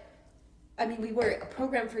 But I mean, we were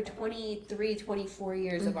programmed for 23, 24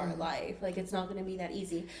 years of our life. Like, it's not going to be that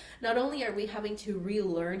easy. Not only are we having to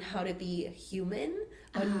relearn how to be human,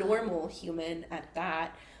 a normal human at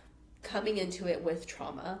that, coming into it with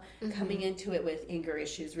trauma, coming into it with anger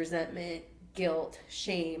issues, resentment, guilt,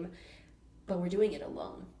 shame, but we're doing it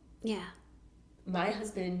alone. Yeah. My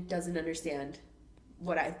husband doesn't understand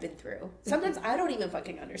what I've been through. Sometimes I don't even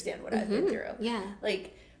fucking understand what I've been through. Yeah.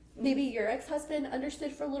 Like, maybe your ex-husband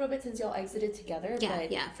understood for a little bit since y'all exited together. Yeah,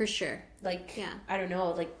 but yeah, for sure. like, Yeah. I don't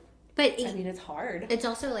know, like, But I mean, it's hard. it's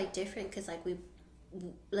also like different because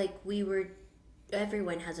we were,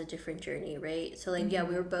 everyone has a different journey, right? So like, yeah,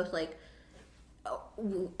 we were both like,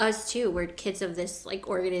 us too, we're kids of this like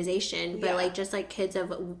organization, but like just like kids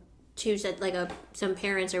of some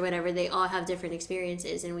parents or whatever, they all have different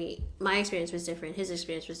experiences, and my experience was different, his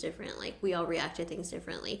experience was different, like we all react to things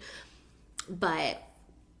differently. But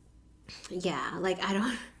yeah, like I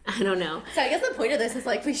don't know. So I guess the point of this is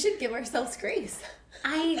like we should give ourselves grace.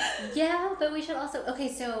 But we should also,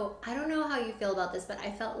 okay, so I don't know how you feel about this, but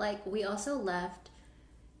I felt like we also left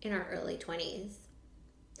in our early 20s,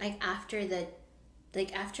 after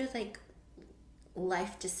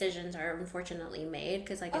life decisions are unfortunately made,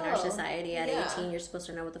 because like in our society at 18 you're supposed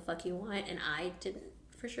to know what the fuck you want, and I didn't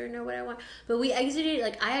for sure know what I want. But I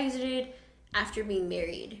exited after being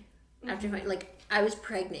married, after I was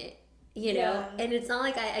pregnant, you know, and it's not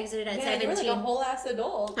like I exited at 17. You were like a whole ass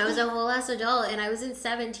adult. I was a whole ass adult, and I was in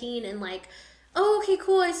 17, and like, oh, okay,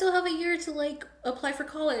 cool, I still have a year to like apply for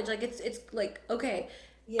college, like it's like, okay.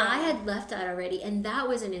 Yeah. I had left that already, and that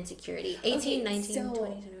was an insecurity. 18, 19, 20,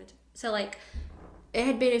 21. So like, it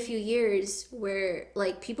had been a few years where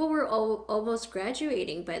like people were almost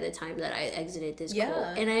graduating by the time that I exited this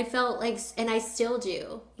cult. And I felt like, and I still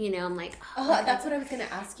do, you know, I'm like, that's what I was going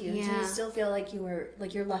to ask you. Yeah. Do you still feel like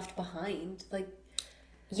you're left behind? Like,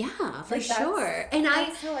 yeah, for sure. And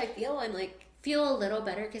that's how I feel. And like, feel a little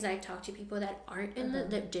better because I talk to people that aren't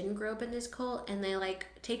that didn't grow up in this cult, and they like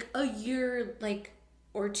take a year like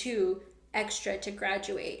or two extra to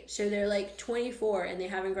graduate. So they're like 24 and they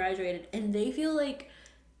haven't graduated, and they feel like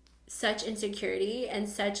such insecurity and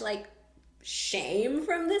such like shame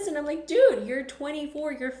from this. And I'm like, dude, you're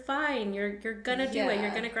 24, you're fine, you're gonna do it, you're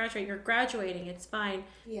gonna graduate, you're graduating, it's fine.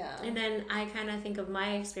 Yeah. And then I kind of think of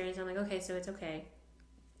my experience. I'm like, okay, so it's okay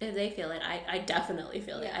if they feel it. I definitely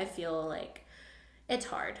feel it. I feel like it's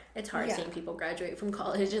hard seeing people graduate from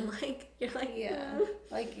college, and like you're like,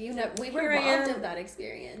 like, you know, we were robbed of that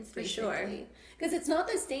experience for sure, because it's not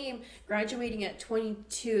the same graduating at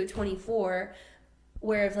 22, 24,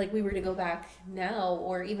 where if like we were to go back now,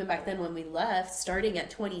 or even back then when we left, starting at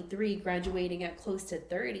 23, graduating at close to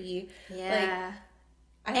 30. Like,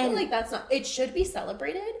 I feel like that's not, it should be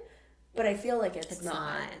celebrated, but I feel like it's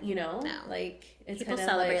not, you know? No. Like, it's people kind of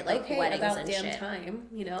celebrate like okay, weddings about and damn shit. time,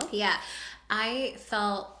 you know? Yeah. I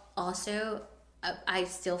felt also, I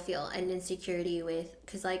still feel an insecurity with,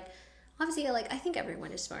 because like, obviously, like, I think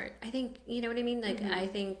everyone is smart. I think, you know what I mean? Like, I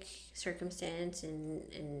think circumstance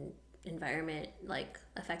and environment like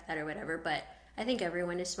affect that or whatever, but I think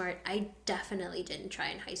everyone is smart. I definitely didn't try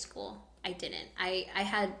in high school. I didn't. I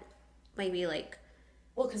had maybe like,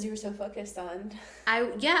 well, because you were so focused on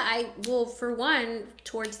well, for one,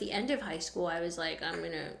 towards the end of high school, I was like,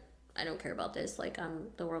 I don't care about this, like,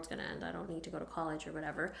 the world's gonna end, I don't need to go to college or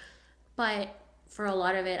whatever. But for a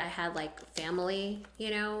lot of it, I had like family, you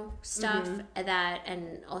know, stuff that,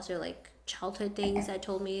 and also like childhood things that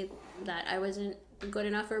told me that I wasn't good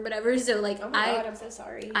enough or whatever. So like, oh my God, I'm so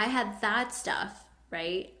sorry. I had that stuff,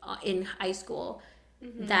 right, in high school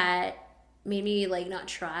that made me like not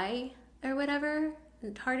try or whatever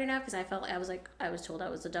hard enough, because I was told I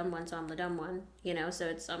was the dumb one, so I'm the dumb one, you know, so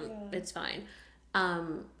it's fine.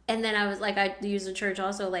 And then I was like, I use the church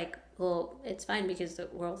also like, well, it's fine because the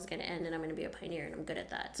world is going to end and I'm going to be a pioneer and I'm good at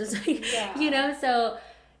that. So it's like, you know, so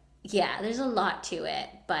yeah, there's a lot to it,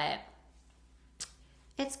 but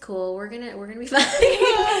it's cool. We're gonna be fine.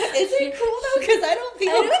 Is it cool though? Because I don't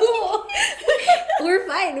feel cool. We're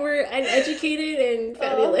fine. We're uneducated and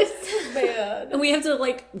fabulous. Oh, man. And we have to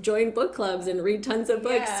like join book clubs and read tons of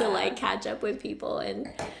books to like catch up with people,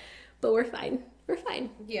 but we're fine. We're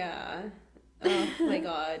fine. Yeah. Oh my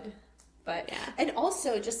God. But and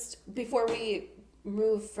also, just before we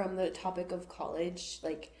move from the topic of college,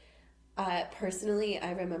 like personally,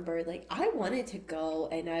 I remember like I wanted to go,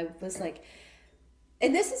 and I was like,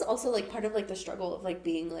 and this is also like part of like the struggle of like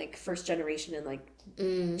being like first generation and like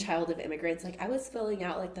child of immigrants. Like, I was filling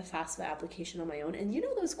out like the FAFSA application on my own, and you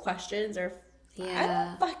know those questions are I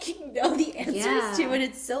don't fucking know the answers to, and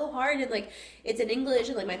it's so hard, and like it's in English,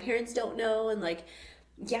 and like my parents don't know, and like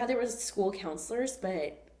there was school counselors,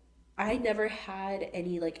 but I never had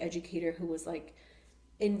any like educator who was like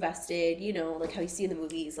invested, you know, like how you see in the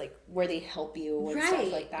movies, like where they help you and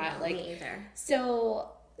stuff like that. No, like, me either.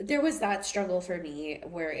 So there was that struggle for me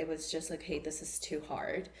where it was just like, hey, this is too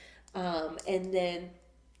hard. And then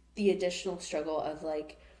the additional struggle of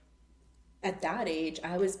like, at that age,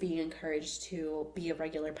 I was being encouraged to be a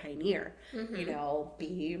regular pioneer, you know,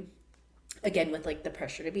 be, again, with like the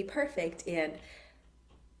pressure to be perfect. And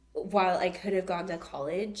while I could have gone to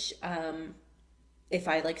college, if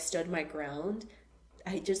I like stood my ground,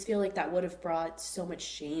 I just feel like that would have brought so much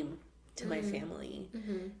shame to my family.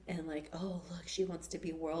 And like, oh, look, she wants to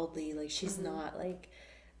be worldly. Like, she's not like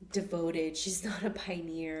devoted. She's not a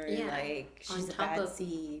pioneer. Like, she's a bad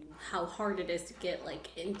seed. How hard it is to get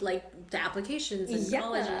like in like the applications in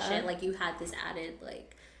college and shit. Like, you had this added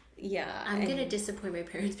like, I'm gonna disappoint my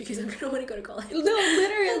parents because I'm gonna want to go to college. No,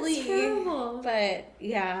 literally. That's terrible. But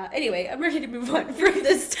yeah. Anyway, I'm ready to move on from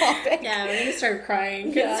this topic. Yeah, we're gonna start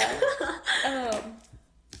crying.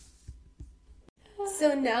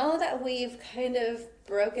 So now that we've kind of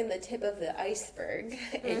broken the tip of the iceberg,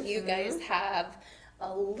 and you guys have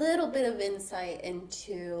a little bit of insight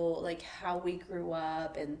into like how we grew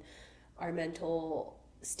up and our mental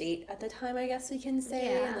state at the time, I guess we can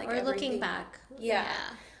say. Yeah, like, or looking back. Yeah.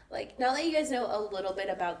 Like, now that you guys know a little bit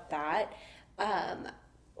about that,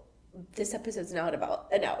 this episode's not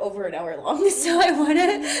about over an hour long, so I want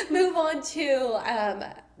to move on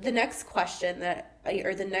to the next question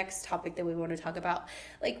or the next topic that we want to talk about.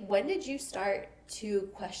 Like, when did you start to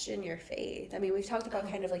question your faith? I mean, we've talked about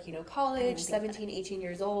kind of like, you know, college, 17, 18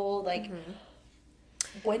 years old. Like,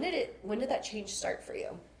 when did that change start for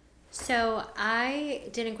you? So I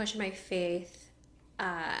didn't question my faith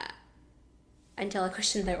until I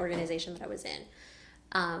questioned the organization that I was in.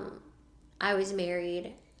 I was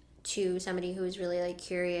married to somebody who was really like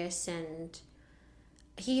curious, and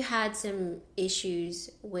he had some issues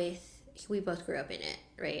with, we both grew up in it,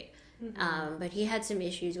 right? But he had some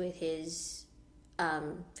issues with his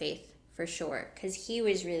faith for sure, because he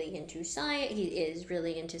was really into science. He is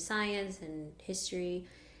really into science and history.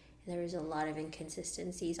 There was a lot of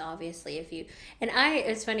inconsistencies, obviously.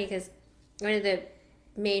 It's funny because one of the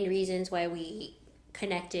main reasons why we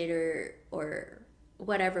connected or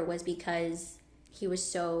whatever was because he was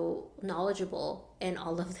so knowledgeable in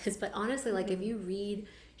all of this. But honestly, like, if you read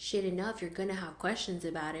shit enough, you're gonna have questions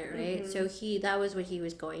about it, right? So that was what he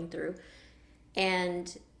was going through.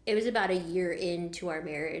 And it was about a year into our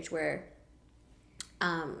marriage where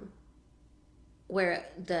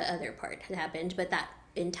the other part had happened. But that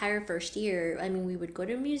entire first year, I mean, we would go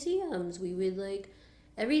to museums, we would, like,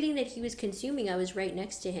 everything that he was consuming, I was right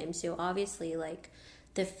next to him. So obviously, like,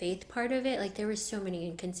 the faith part of it, like, there were so many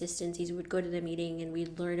inconsistencies. We would go to the meeting and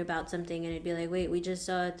we'd learn about something and it'd be like, wait, we just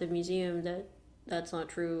saw at the museum that's not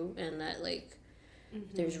true, and that, like,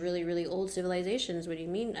 there's really, really old civilizations. What do you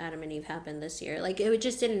mean Adam and Eve happened this year? Like, it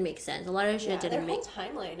just didn't make sense. A lot of shit didn't make sense. Their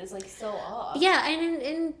whole timeline is, like, so off. Yeah,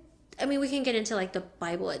 and I mean, we can get into, like, the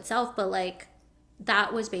Bible itself, but, like,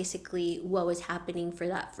 that was basically what was happening for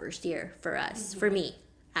that first year for us, for me,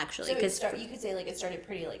 actually. So you could say, like, it started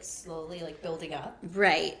pretty, like, slowly, like, building up.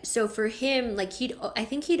 Right. So for him, like, I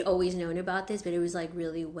think he'd always known about this, but it was, like,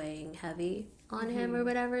 really weighing heavy on him or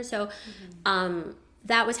whatever. So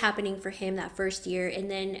that was happening for him that first year. And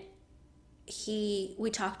then we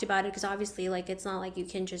talked about it because obviously, like, it's not like you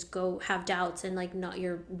can just go have doubts and, like, not,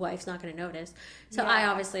 your wife's not going to notice. So I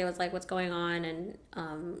obviously was like, what's going on? And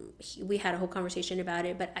we had a whole conversation about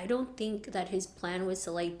it, but I don't think that his plan was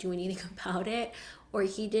to, like, do anything about it, or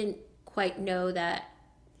he didn't quite know that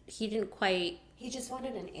he just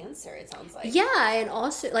wanted an answer, it sounds like. Yeah, and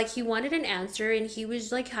also, like, he wanted an answer, and he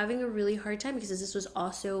was, like, having a really hard time because this was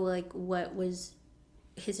also, like, what was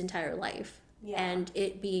his entire life. Yeah. And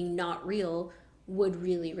it being not real would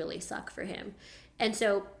really, really suck for him. And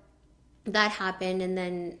so that happened, and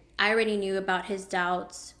then I already knew about his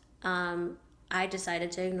doubts. I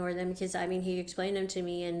decided to ignore them because, I mean, he explained them to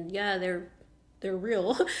me, and yeah, they're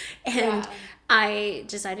real. And I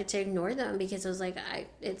decided to ignore them because I was like,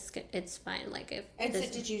 it's fine. Like, if and so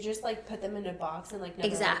did you just, like, put them in a box and, like, never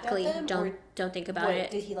exactly looked at them, don't think about it?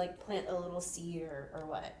 Did he, like, plant a little seed or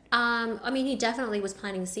what? I mean, he definitely was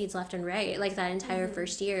planting seeds left and right, like, that entire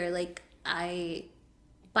first year. Like, I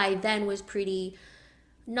by then was pretty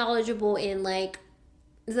knowledgeable in, like,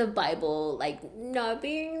 the Bible, like, not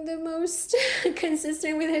being the most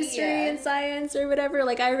consistent with history and science or whatever.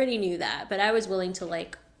 Like, I already knew that, but I was willing to,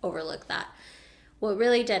 like, overlook that. What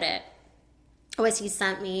really did it was he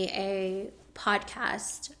sent me a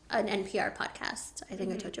podcast, an NPR podcast. I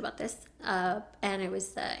think I told you about this. And it was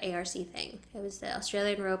the ARC thing. It was the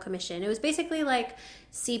Australian Royal Commission. It was basically like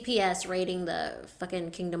CPS raiding the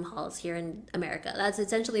fucking Kingdom Halls here in America. That's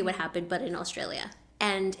essentially what happened, but in Australia.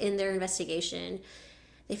 And in their investigation,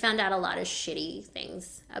 they found out a lot of shitty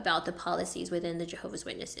things about the policies within the Jehovah's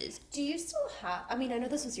Witnesses. Do you still have, I mean, I know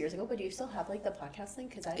this was years ago, but do you still have, like, the podcast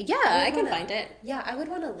link? Because I can find it. Yeah, I would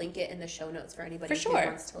want to link it in the show notes for anybody who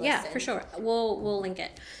wants to listen. Yeah, for sure. We'll link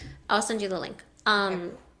it. I'll send you the link.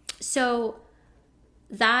 Okay. So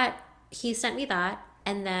that, he sent me that,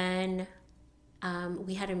 and then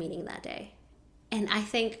we had a meeting that day. And I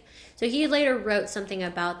think, so he later wrote something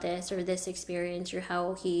about this or this experience or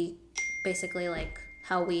how he basically, like,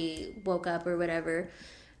 how we woke up or whatever.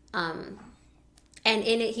 And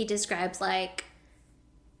in it, he describes, like,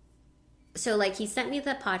 so, like, he sent me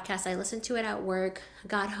the podcast. I listened to it at work,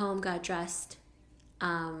 got home, got dressed.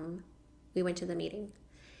 We went to the meeting.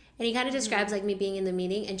 And he kind of describes, like, me being in the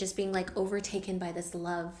meeting and just being, like, overtaken by this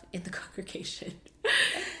love in the congregation.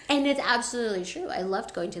 And it's absolutely true. I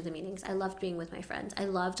loved going to the meetings. I loved being with my friends. I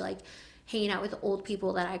loved, like, hanging out with old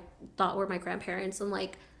people that I thought were my grandparents. And,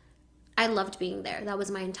 like, I loved being there. That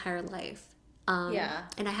was my entire life.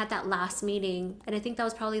 And I had that last meeting, and I think that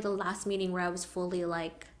was probably the last meeting where I was fully,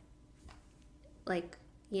 like,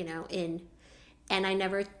 you know, in. And I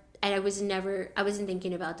wasn't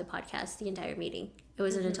thinking about the podcast the entire meeting. It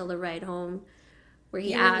wasn't until the ride home where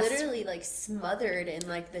he asked. You were literally, like, smothered in,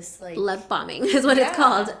 like, this, like, love bombing is what it's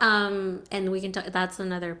called. And we can talk, that's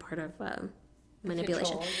another part of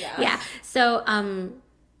manipulation. Control,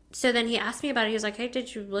 So then he asked me about it. He was like, hey,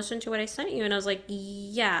 did you listen to what I sent you? And I was like,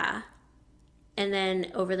 yeah. And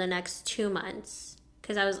then over the next 2 months,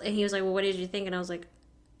 and he was like, well, what did you think? And I was like,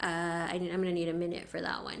 I'm going to need a minute for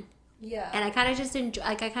that one. Yeah. And I kind of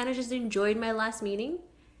just enjoyed my last meeting.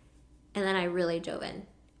 And then I really dove in.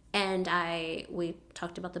 And we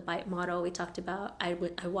talked about the BITE model. We talked about, I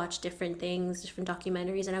watched different things, different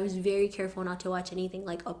documentaries, and I was very careful not to watch anything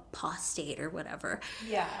like apostate or whatever.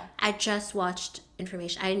 Yeah. I just watched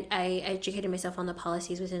information. I educated myself on the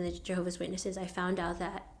policies within the Jehovah's Witnesses. I found out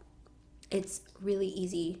that it's really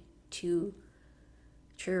easy to,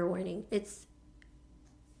 trigger warning, it's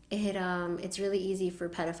really easy for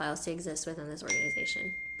pedophiles to exist within this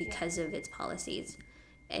organization because of its policies.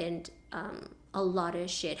 And a lot of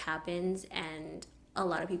shit happens, and a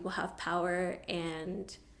lot of people have power,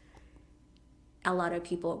 and a lot of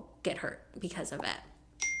people get hurt because of it.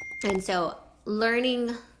 And so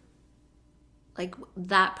learning like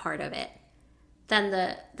that part of it, then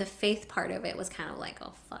the faith part of it was kind of like,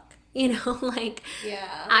 oh fuck, like,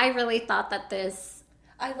 Yeah. I really thought that this,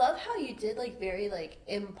 I love how you did like very like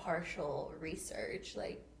impartial research.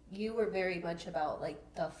 Like you were very much about like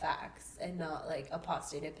the facts and not like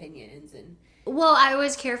apostate opinions and well, I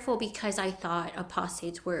was careful because I thought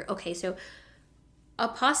apostates were okay. So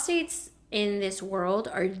apostates in this world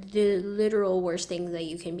are the literal worst things that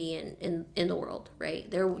you can be in the world, right?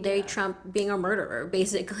 They trump being a murderer,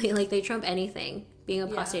 basically. Like they trump anything. Being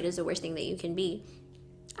apostate is the worst thing that you can be.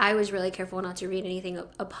 I was really careful not to read anything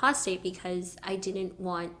apostate because I didn't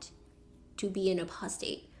want to be an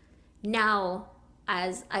apostate. Now,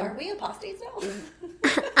 as I are we apostates now?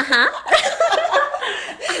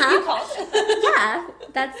 You called it. Yeah,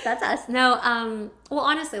 that's us. No, well,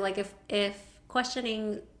 honestly, like if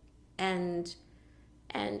questioning and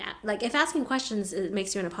like if asking questions it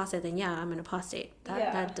makes you an apostate, then yeah, I'm an apostate.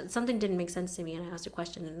 That something didn't make sense to me, and I asked a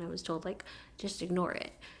question, and I was told like just ignore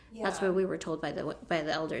it. Yeah. That's what we were told by the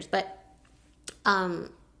elders. But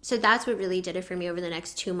so that's what really did it for me over the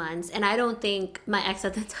next 2 months. And I don't think my ex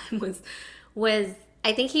at the time was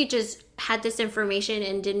I think he just had this information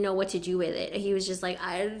and didn't know what to do with it. He was just like,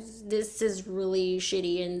 this is really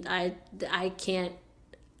shitty, and I can't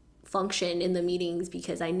function in the meetings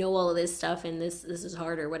because I know all of this stuff, and this is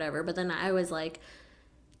hard or whatever. But then I was like,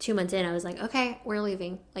 2 months in, I was like, okay, we're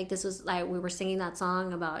leaving. Like this was like we were singing that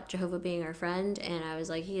song about Jehovah being our friend, and I was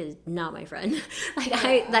like, he is not my friend.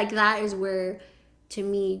 Like that is where, to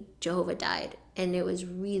me, Jehovah died, and it was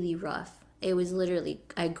really rough. It was literally,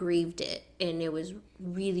 I grieved it, and it was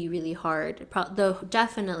really, really hard.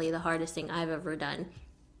 Definitely the hardest thing I've ever done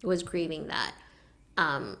was grieving that.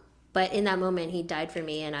 But in that moment, he died for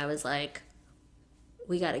me, and I was like,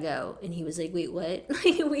 we gotta go. And he was like, wait, what?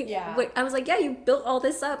 Wait. I was like, yeah, you built all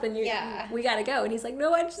this up, and we gotta go. And he's like,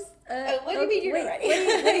 no, I just what do you mean you're ready?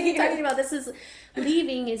 What are you talking about? This is,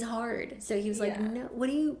 leaving is hard. So he was like, no,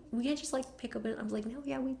 we can't just like pick up. I was like, no,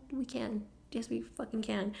 yeah, we can. Yes, we fucking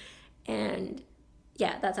can. And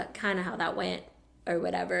yeah, that's kind of how that went or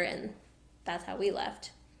whatever, and that's how we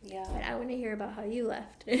left. Yeah. But I want to hear about how you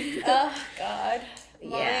left. Oh God.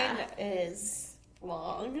 Yeah. Mine is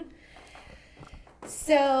long.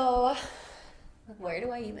 So, where do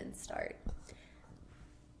I even start?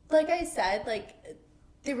 Like I said, like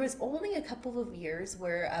there was only a couple of years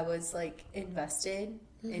where I was like invested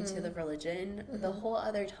into the religion. Mm-hmm. The whole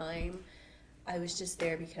other time, I was just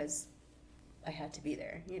there because I had to be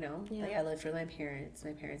there, Yeah. Like I lived with my parents.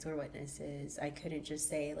 My parents were witnesses. I couldn't just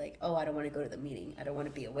say like, oh, I don't want to go to the meeting. I don't want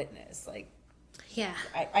to be a witness. Like, yeah,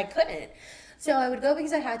 I couldn't. So I would go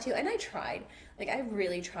because I had to, and I tried. Like I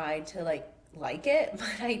really tried to like it,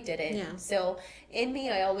 but I didn't. Yeah. So in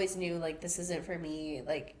me, I always knew like this isn't for me.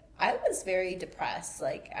 Like I was very depressed.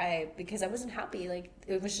 Because I wasn't happy. Like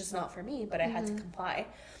it was just not for me. But I had to comply.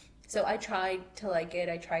 So I tried to like it.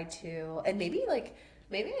 I tried to, and maybe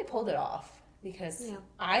I pulled it off. Because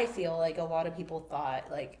I feel like a lot of people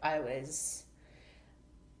thought like I was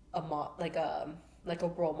a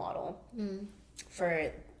role model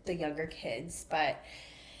for the younger kids, but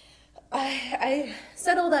I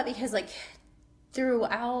said all that because like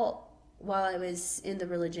throughout while I was in the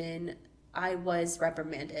religion, I was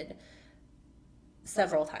reprimanded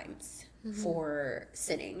several times for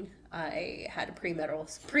sinning. I had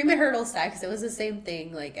premarital sex. It was the same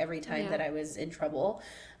thing like every time that I was in trouble.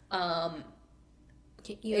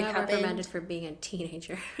 You got reprimanded for being a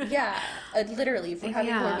teenager. Yeah, literally for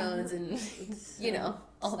having hormones and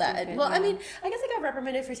all that. Well, I mean, I guess I got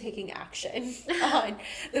reprimanded for taking action on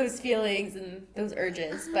those feelings and those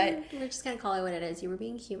urges, but we're just gonna call it what it is. You were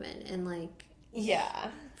being human and like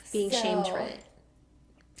being so, shamed for it.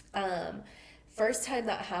 First time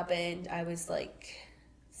that happened, I was like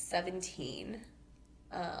 17.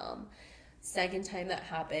 Second time that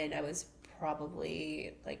happened, I was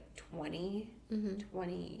probably like 20, in my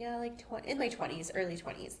 20s, early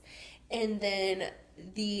 20s. And then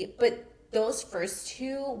but those first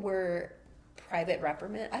two were private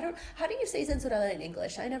reprimand. How do you say censurada in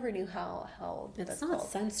English? I never knew how it's that's not called.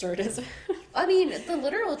 Censored, is it? I mean, the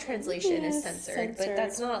literal translation is censored, but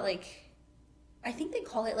that's not like, I think they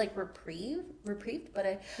call it like reprieved,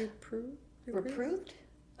 but reproved?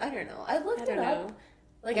 I don't know. I looked it up.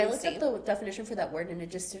 Like, I looked up the definition for that word and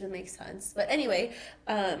it just didn't make sense. But anyway,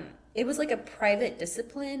 it was like a private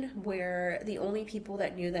discipline where the only people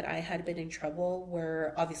that knew that I had been in trouble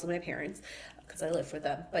were obviously my parents, because I lived with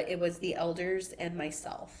them, but it was the elders and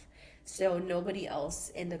myself. So nobody else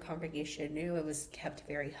in the congregation knew. It was kept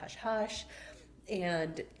very hush hush.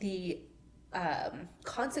 And the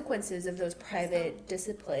consequences of those private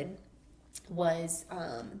discipline was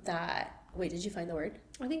that, wait, did you find the word?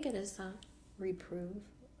 I think it is that. Reprove.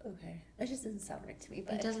 Okay, that just doesn't sound right to me.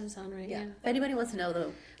 But It doesn't sound right. Yeah. if anybody wants to know,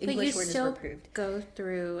 the English word is reproved. Go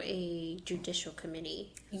through a judicial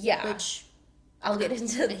committee. Yeah, Which I'll get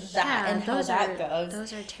into that and how that goes.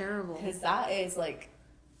 Those are terrible. Because that is like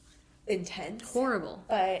intense, Horrible.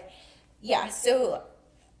 But yeah, so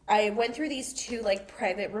I went through these two like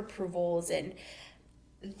private reprovals, and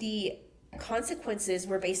the consequences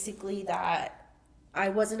were basically that I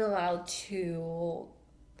wasn't allowed to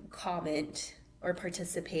comment or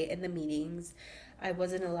participate in the meetings. I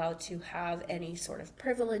wasn't allowed to have any sort of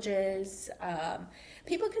privileges.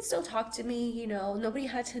 People could still talk to me, you know, nobody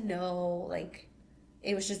had to know. Like,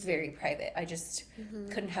 it was just very private. I just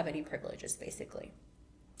couldn't have any privileges, basically.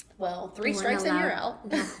 Well, 3 strikes and you're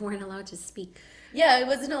out. Weren't allowed to speak. Yeah, I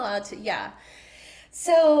wasn't allowed to. Yeah.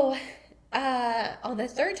 So, on the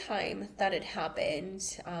third time that it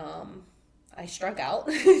happened, I struck out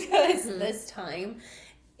because this time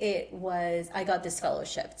I got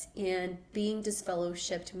disfellowshipped. And being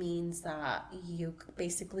disfellowshipped means that you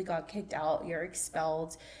basically got kicked out, you're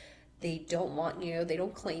expelled, they don't want you, they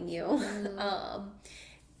don't claim you.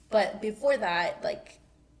 But before that, like,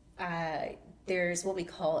 there's what we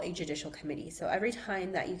call a judicial committee. So every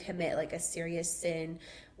time that you commit like a serious sin,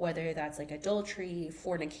 whether that's like adultery,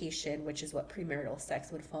 fornication, which is what premarital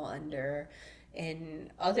sex would fall under, and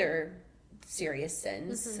other serious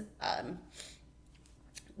sins,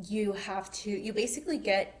 you basically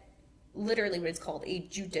get literally what it's called a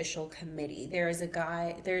judicial committee. There's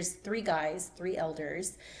 3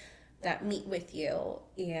 elders that meet with you,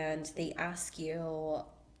 and they ask you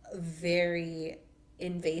very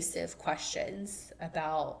invasive questions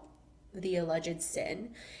about the alleged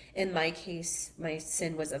sin. In my case, my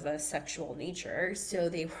sin was of a sexual nature, so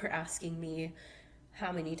they were asking me,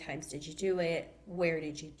 how many times did you do it? Where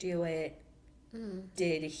did you do it?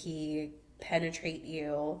 Did he penetrate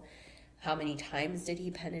you? How many times did he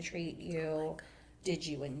penetrate you? Did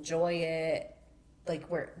you enjoy it? Like,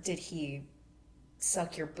 where did he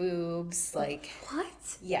suck your boobs? Like,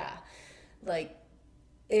 what? Yeah, like,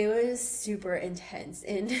 it was super intense.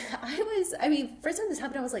 And I mean, first time this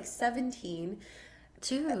happened, I was like 17.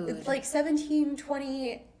 Dude. Like 17,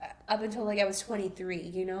 20, up until like I was 23,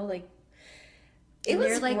 you know, like, it was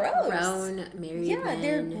they're like gross. Grown married men.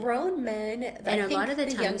 They're grown men. And a lot of the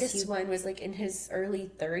times youngest one was like in his early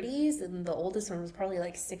 30s, and the oldest one was probably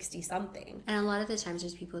like 60 something. And a lot of the times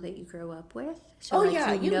there's people that you grow up with. So Oh like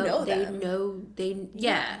yeah, you know them.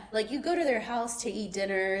 Yeah. Like, you go to their house to eat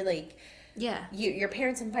dinner, like, Yeah. your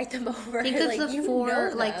parents invite them over. Think of like, the you four, know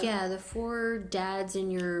them. like, the 4 dads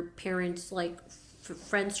in your parents' like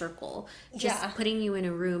friend circle, just putting you in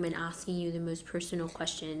a room and asking you the most personal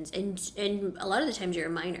questions, and a lot of the times you're a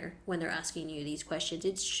minor when they're asking you these questions.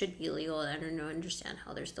 It should be illegal. I don't know, understand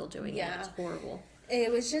how they're still doing it. It's horrible. It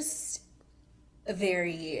was just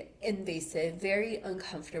very invasive, very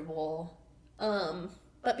uncomfortable.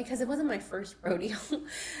 But because it wasn't my first rodeo,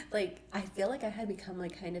 like, I feel like I had become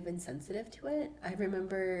like kind of insensitive to it. I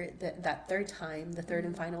remember that third time, the third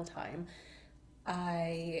and final time,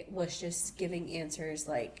 I was just giving answers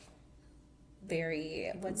like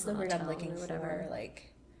very, what's the word I'm looking for?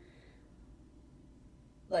 Like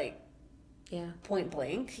point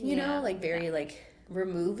blank, you know, like very like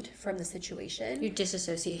removed from the situation. You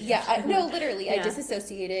disassociated. Yeah, no, literally, I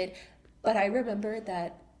disassociated. But I remember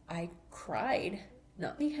that I cried,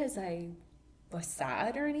 not because I was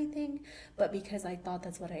sad or anything, but because I thought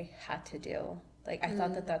that's what I had to do. Like, I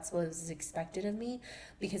thought that that's what was expected of me,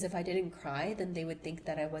 because if I didn't cry, then they would think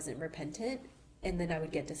that I wasn't repentant, and then I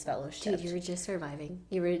would get disfellowshipped. Dude, you were just surviving.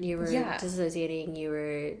 You were dissociating. You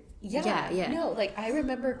were No, like, I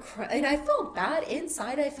remember crying, and I felt bad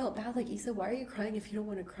inside. I felt bad, like, Issa, why are you crying if you don't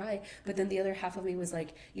want to cry? But then the other half of me was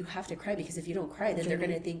like, you have to cry, because if you don't cry, then they're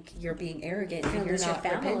gonna think you're being arrogant and you're not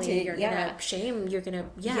repentant. You're gonna shame. You're gonna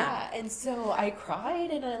and so I cried,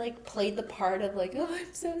 and I like played the part of like, oh,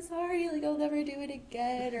 I'm so sorry, like, I'll never do it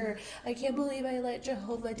again, or I can't believe I let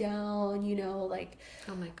Jehovah down, you know, like,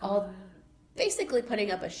 oh my god, basically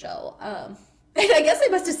putting up a show. And I guess I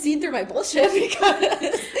must have seen through my bullshit because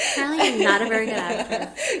Apparently, not a very good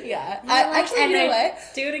actor. Yeah. Actually, you know what?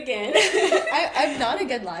 Do it again. I'm not a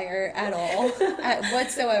good liar at all,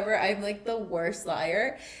 whatsoever. I'm like the worst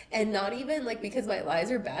liar, and not even like because my lies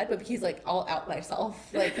are bad, but because like I'll out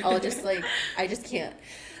myself. Like I'll just like I just can't.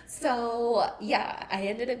 So yeah, I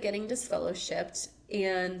ended up getting disfellowshipped,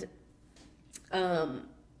 and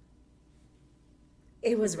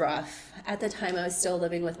it was rough. At the time, I was still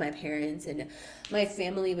living with my parents, and my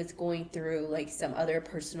family was going through like some other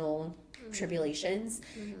personal tribulations.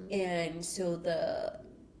 And so the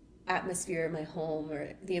atmosphere in my home,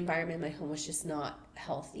 or the environment in my home, was just not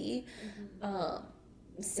healthy.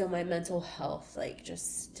 So my mental health like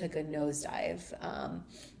just took a nosedive.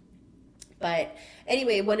 But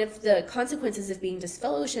anyway, one of the consequences of being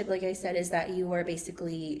disfellowshipped, like I said, is that you are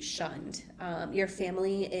basically shunned. Your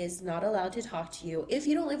family is not allowed to talk to you. If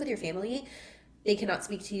you don't live with your family, they cannot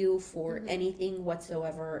speak to you for anything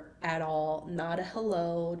whatsoever at all. Not a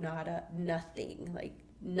hello, not a nothing, like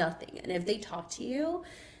nothing. And if they talk to you,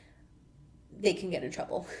 they can get in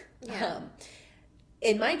trouble. Yeah.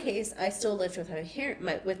 In my case, I still lived with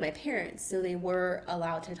my parents, so they were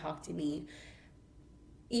allowed to talk to me.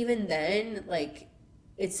 Even then, like,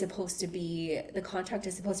 the contract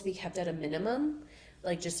is supposed to be kept at a minimum,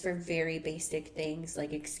 like, just for very basic things,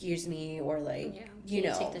 like, excuse me, or, like, you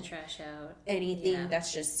know, take the trash out. anything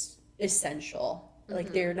that's just essential.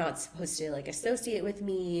 Like, they're not supposed to, like, associate with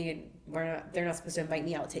me. They're not supposed to invite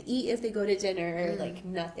me out to eat if they go to dinner, like,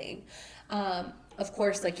 nothing. Of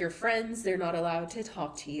course, like, your friends, they're not allowed to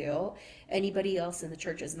talk to you. Anybody else in the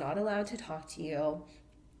church is not allowed to talk to you.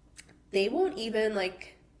 They won't even,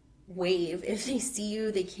 like, wave if they see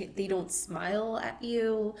you. They don't smile at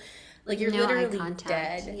you. Like, you're literally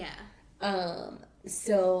dead.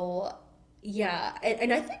 So yeah,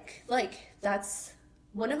 and I think like that's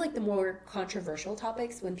one of like the more controversial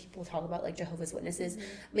topics when people talk about like Jehovah's Witnesses.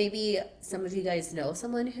 Maybe some of you guys know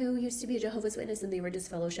someone who used to be a Jehovah's Witness and they were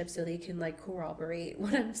disfellowshipped, so they can like corroborate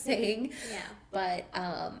what I'm saying. But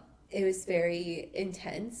it was very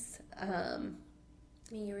intense. I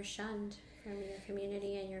mean, you were shunned from your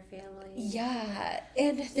community and your family. Yeah,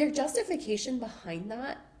 and their justification behind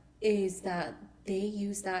that is that they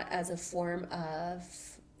use that as a form of,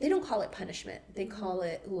 they don't call it punishment, they call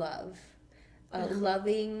it love.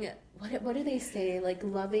 Loving, what do they say? Like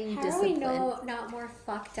loving How discipline. How do we know not more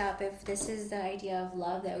fucked up if this is the idea of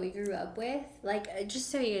love that we grew up with? Like, just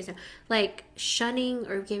so you guys know, like shunning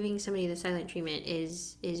or giving somebody the silent treatment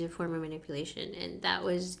is a form of manipulation, and that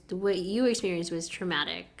was what you experienced was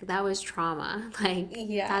traumatic. That was trauma. Like,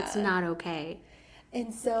 that's not okay.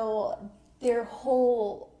 And so their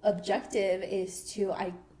whole objective is to,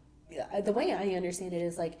 the way I understand it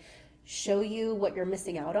is like, show you what you're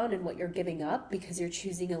missing out on and what you're giving up because you're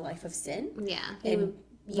choosing a life of sin. Yeah. And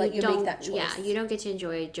let you make that choice. Yeah, you don't get to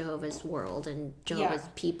enjoy Jehovah's world and Jehovah's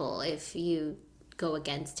people if you go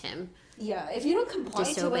against him. Yeah, if you don't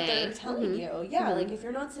comply to what they're telling you. Yeah, like if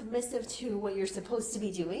you're not submissive to what you're supposed to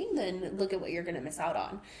be doing, then look at what you're going to miss out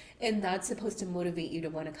on. And that's supposed to motivate you to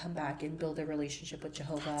want to come back and build a relationship with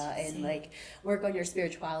Jehovah and like work on your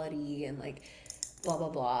spirituality and like blah blah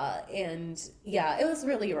blah. And yeah, it was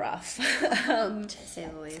really rough. To say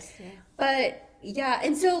the least. Yeah. But yeah,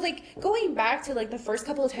 and so like going back to like the first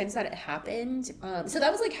couple of times that it happened, so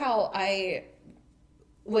that was like how I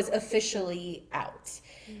was officially out.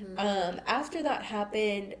 After that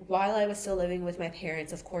happened, while I was still living with my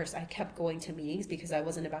parents, of course I kept going to meetings because I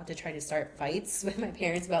wasn't about to try to start fights with my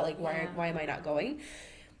parents about like why am I not going,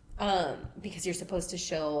 because you're supposed to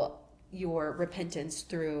show your repentance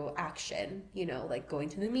through action, you know, like going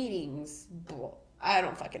to the meetings. I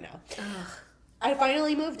don't fucking know. I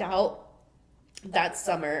finally moved out that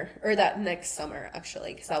summer, or that next summer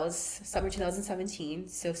actually, because that was summer 2017.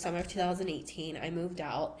 So summer of 2018 I moved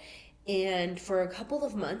out, and for a couple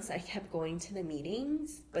of months I kept going to the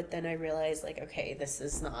meetings, but then I realized like, okay, this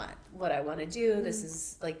is not what I want to do. This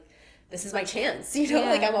is my chance, you know,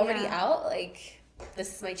 like I'm already out, like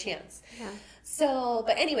this is my chance. So,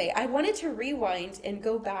 but anyway, I wanted to rewind and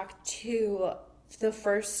go back to the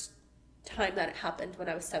first time that it happened when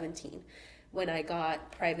I was 17, when I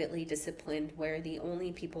got privately disciplined, where the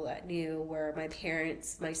only people that knew were my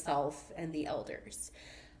parents, myself, and the elders.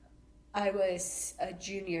 I was a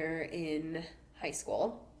junior in high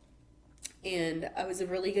school, and I was a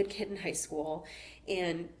really good kid in high school,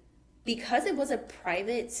 and because it was a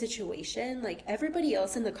private situation, like everybody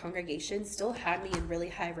else in the congregation still had me in really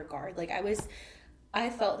high regard. Like I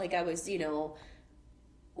felt like I was, you know,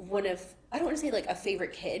 one of, I don't want to say like a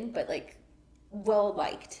favorite kid, but like well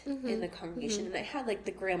liked in the congregation. And I had like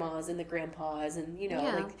the grandmas and the grandpas and, you know,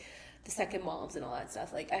 like the second moms and all that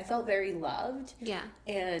stuff. Like, I felt very loved. Yeah.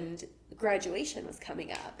 And graduation was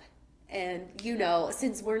coming up. And,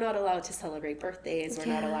 since we're not allowed to celebrate birthdays, we're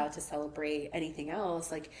not allowed to celebrate anything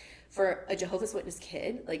else, like, for a Jehovah's Witness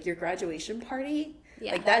kid, like, your graduation party,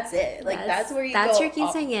 like, that's it. Like, that's where you That's go. your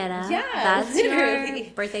quinceañera. Yeah, that's literally.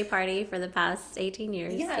 your birthday party for the past 18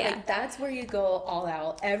 years. Yeah, like, that's where you go all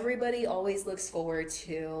out. Everybody always looks forward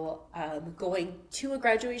to going to a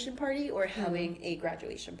graduation party or having a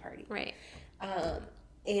graduation party. Right.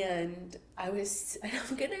 And I'm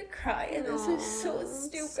gonna cry, and this is so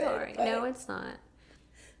stupid. Sorry. No, it's not.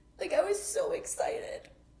 Like, I was so excited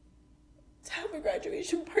to have a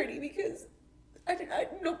graduation party because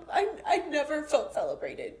I never felt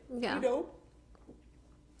celebrated. Yeah. And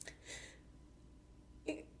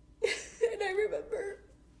I remember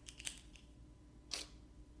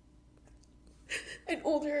an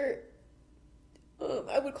older,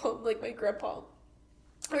 I would call him like my grandpa,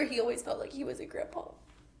 or he always felt like he was a grandpa.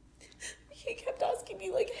 He kept asking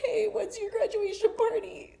me, like, hey, when's your graduation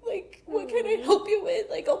party? Like, what can I help you with?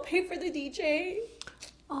 Like, I'll pay for the DJ.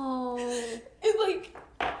 Oh. And, like,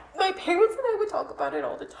 my parents and I would talk about it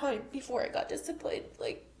all the time before I got disciplined.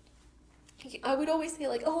 Like, I would always say,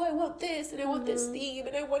 like, oh, I want this, and I want this theme,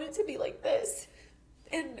 and I want it to be like this.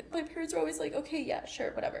 And my parents were always like, okay, yeah,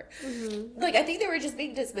 sure, whatever. Like, I think they were just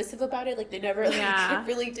being dismissive about it. Like, they never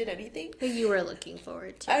really did anything. But you were looking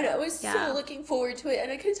forward to it. I was so looking forward to it.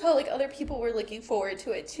 And I could tell, like, other people were looking forward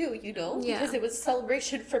to it, too, Yeah. Because it was a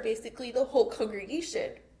celebration for basically the whole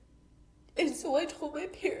congregation. And so I told my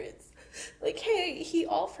parents, like, hey, he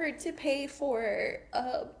offered to pay for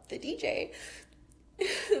the DJ.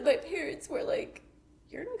 My parents were like,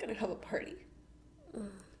 you're not going to have a party.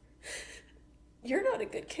 You're not a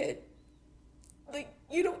good kid. Like,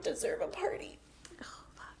 you don't deserve a party.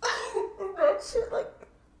 And that shit, like,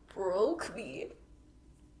 broke me.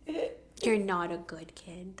 You're not a good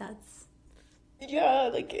kid. That's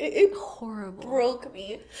Like, it horrible. broke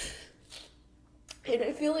me. And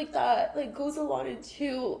I feel like that, like, goes a lot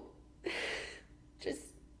into just,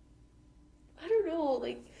 I don't know,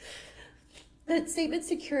 like, that same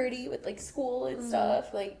insecurity with, like, school and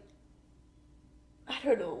stuff. Like, I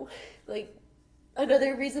don't know. Like,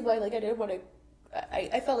 another reason why, like, I didn't want to,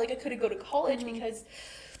 I felt like I couldn't go to college because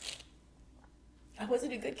I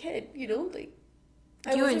wasn't a good kid, Like,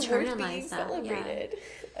 I You wasn't worth internalized being that, celebrated.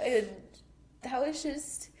 And that was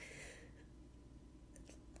just,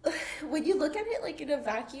 when you look at it, like, in a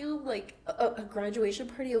vacuum, like, a graduation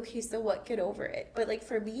party, okay, so what, get over it. But, like,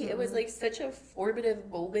 for me, it was, like, such a formative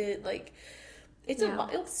moment, like, it's a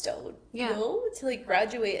milestone, to, like,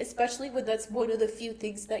 graduate, especially when that's one of the few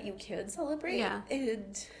things that you can celebrate. Yeah.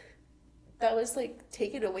 And that was, like,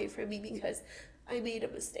 taken away from me because I made a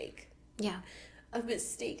mistake. Yeah. A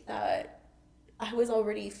mistake that I was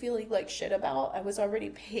already feeling like shit about. I was already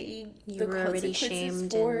paying the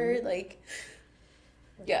consequences for, like,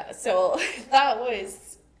 yeah, so that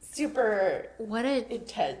was super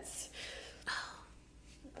intense.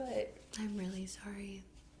 But I'm really sorry.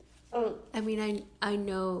 Oh, I mean, I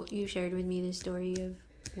know you shared with me the story of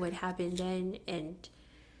what happened then and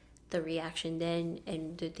the reaction then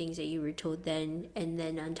and the things that you were told then. And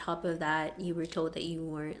then on top of that, you were told that you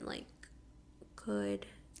weren't, like, good.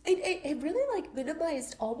 It really, like,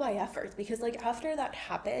 minimized all my efforts because, like, after that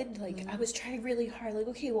happened, like, I was trying really hard, like,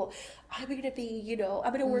 okay, well, I'm going to be, I'm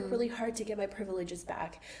going to work really hard to get my privileges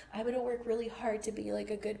back. I'm going to work really hard to be, like,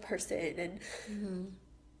 a good person. And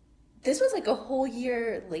this was, like, a whole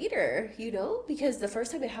year later, because the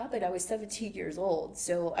first time it happened, I was 17 years old.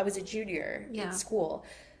 So I was a junior in school.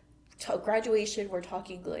 Graduation, we're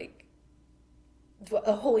talking, like,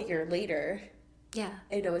 a whole year later. Yeah.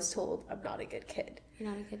 And I was told I'm not a good kid. You're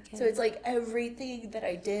not a good kid. So it's like everything that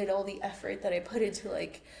I did, all the effort that I put into,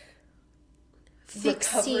 like,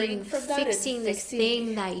 recovering from that, fixing this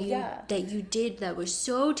thing that you did that was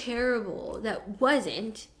so terrible that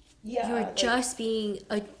wasn't. Yeah, you were just being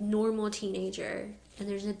a normal teenager, and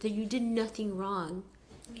you did nothing wrong.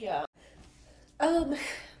 Yeah.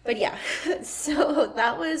 But yeah, so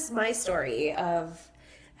that was my story of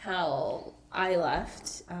how I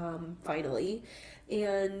left, finally,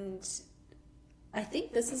 and I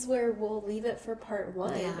think this is where we'll leave it for part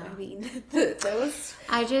 1. Yeah. I mean, that was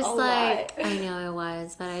I just a like, lot. I know it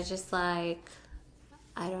was, but I just like,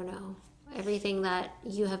 I don't know, everything that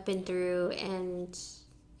you have been through and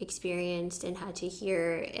experienced and had to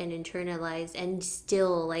hear and internalize, and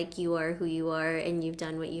still, like, you are who you are and you've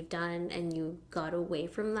done what you've done and you got away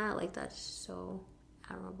from that. Like, that's so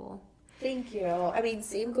admirable. Thank you. I mean,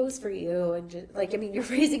 same goes for you. And just, like, I mean, you're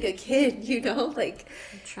raising a kid, like,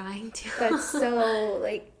 I'm trying to. that's so,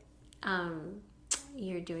 like,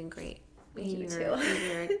 You're doing great. You too.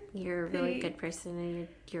 You're a really good person, and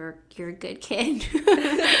you're a good kid.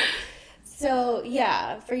 So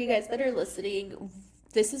yeah, for you guys that are listening,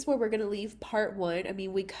 this is where we're gonna leave part one. I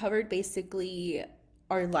mean, we covered basically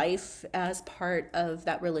our life as part of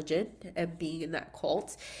that religion and being in that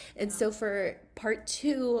cult. And so for part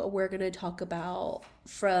two, we're gonna talk about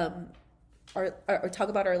from or talk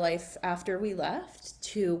about our life after we left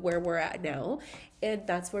to where we're at now. And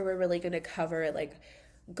that's where we're really gonna cover like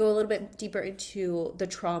go a little bit deeper into the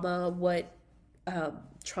trauma, what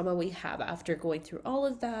trauma we have after going through all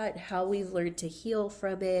of that, how we've learned to heal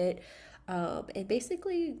from it, and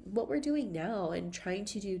basically what we're doing now and trying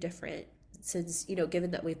to do different since, you know,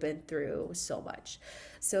 given that we've been through so much.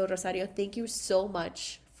 So, Rosario, thank you so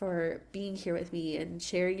much for being here with me and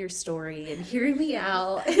sharing your story and hearing me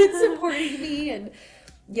out and supporting me. And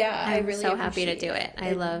yeah, I'm I really so happy to appreciate do it.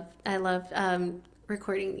 I love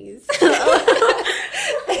recording these.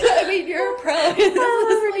 I mean, you're a pro. This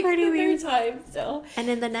is like the third time, so. And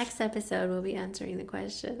in the next episode, we'll be answering the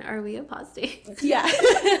question, are we apostate? Yeah.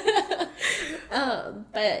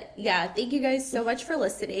 But yeah, thank you guys so much for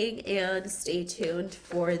listening and stay tuned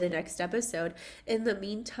for the next episode. In the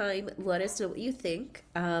meantime, let us know what you think.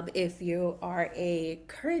 If you are a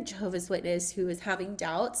current Jehovah's Witness who is having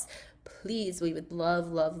doubts, please, we would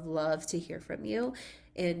love to hear from you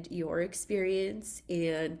and your experience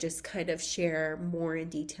and just kind of share more in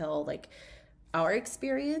detail like our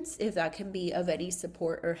experience. If that can be of any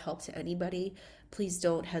support or help to anybody, please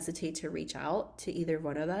don't hesitate to reach out to either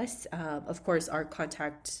one of us. Of course, our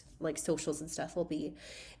contact like socials and stuff will be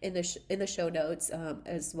in the show notes,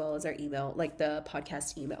 as well as our email, like the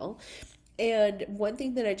podcast email. And one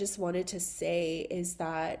thing that I just wanted to say is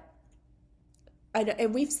that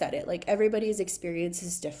and we've said it, like everybody's experience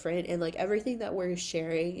is different, and like everything that we're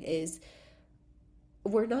sharing is,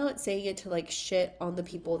 we're not saying it to like shit on the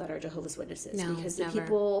people that are Jehovah's Witnesses, because the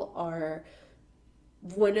people are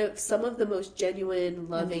some of the most genuine,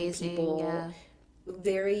 loving amazing people, yeah.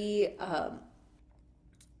 Very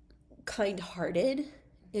kind-hearted,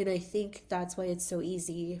 and I think that's why it's so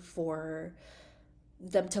easy for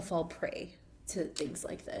them to fall prey to things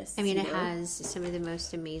like this. I mean, it has some of the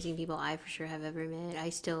most amazing people I for sure have ever met. I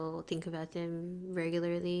still think about them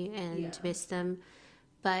regularly and miss them,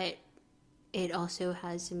 but it also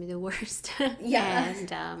has some of the worst. Yeah.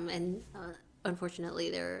 And unfortunately,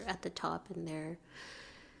 they're at the top, and they're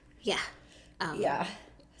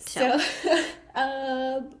So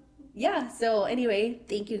so anyway,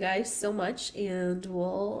 thank you guys so much, and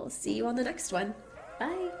we'll see you on the next one.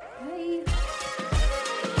 Bye. Bye.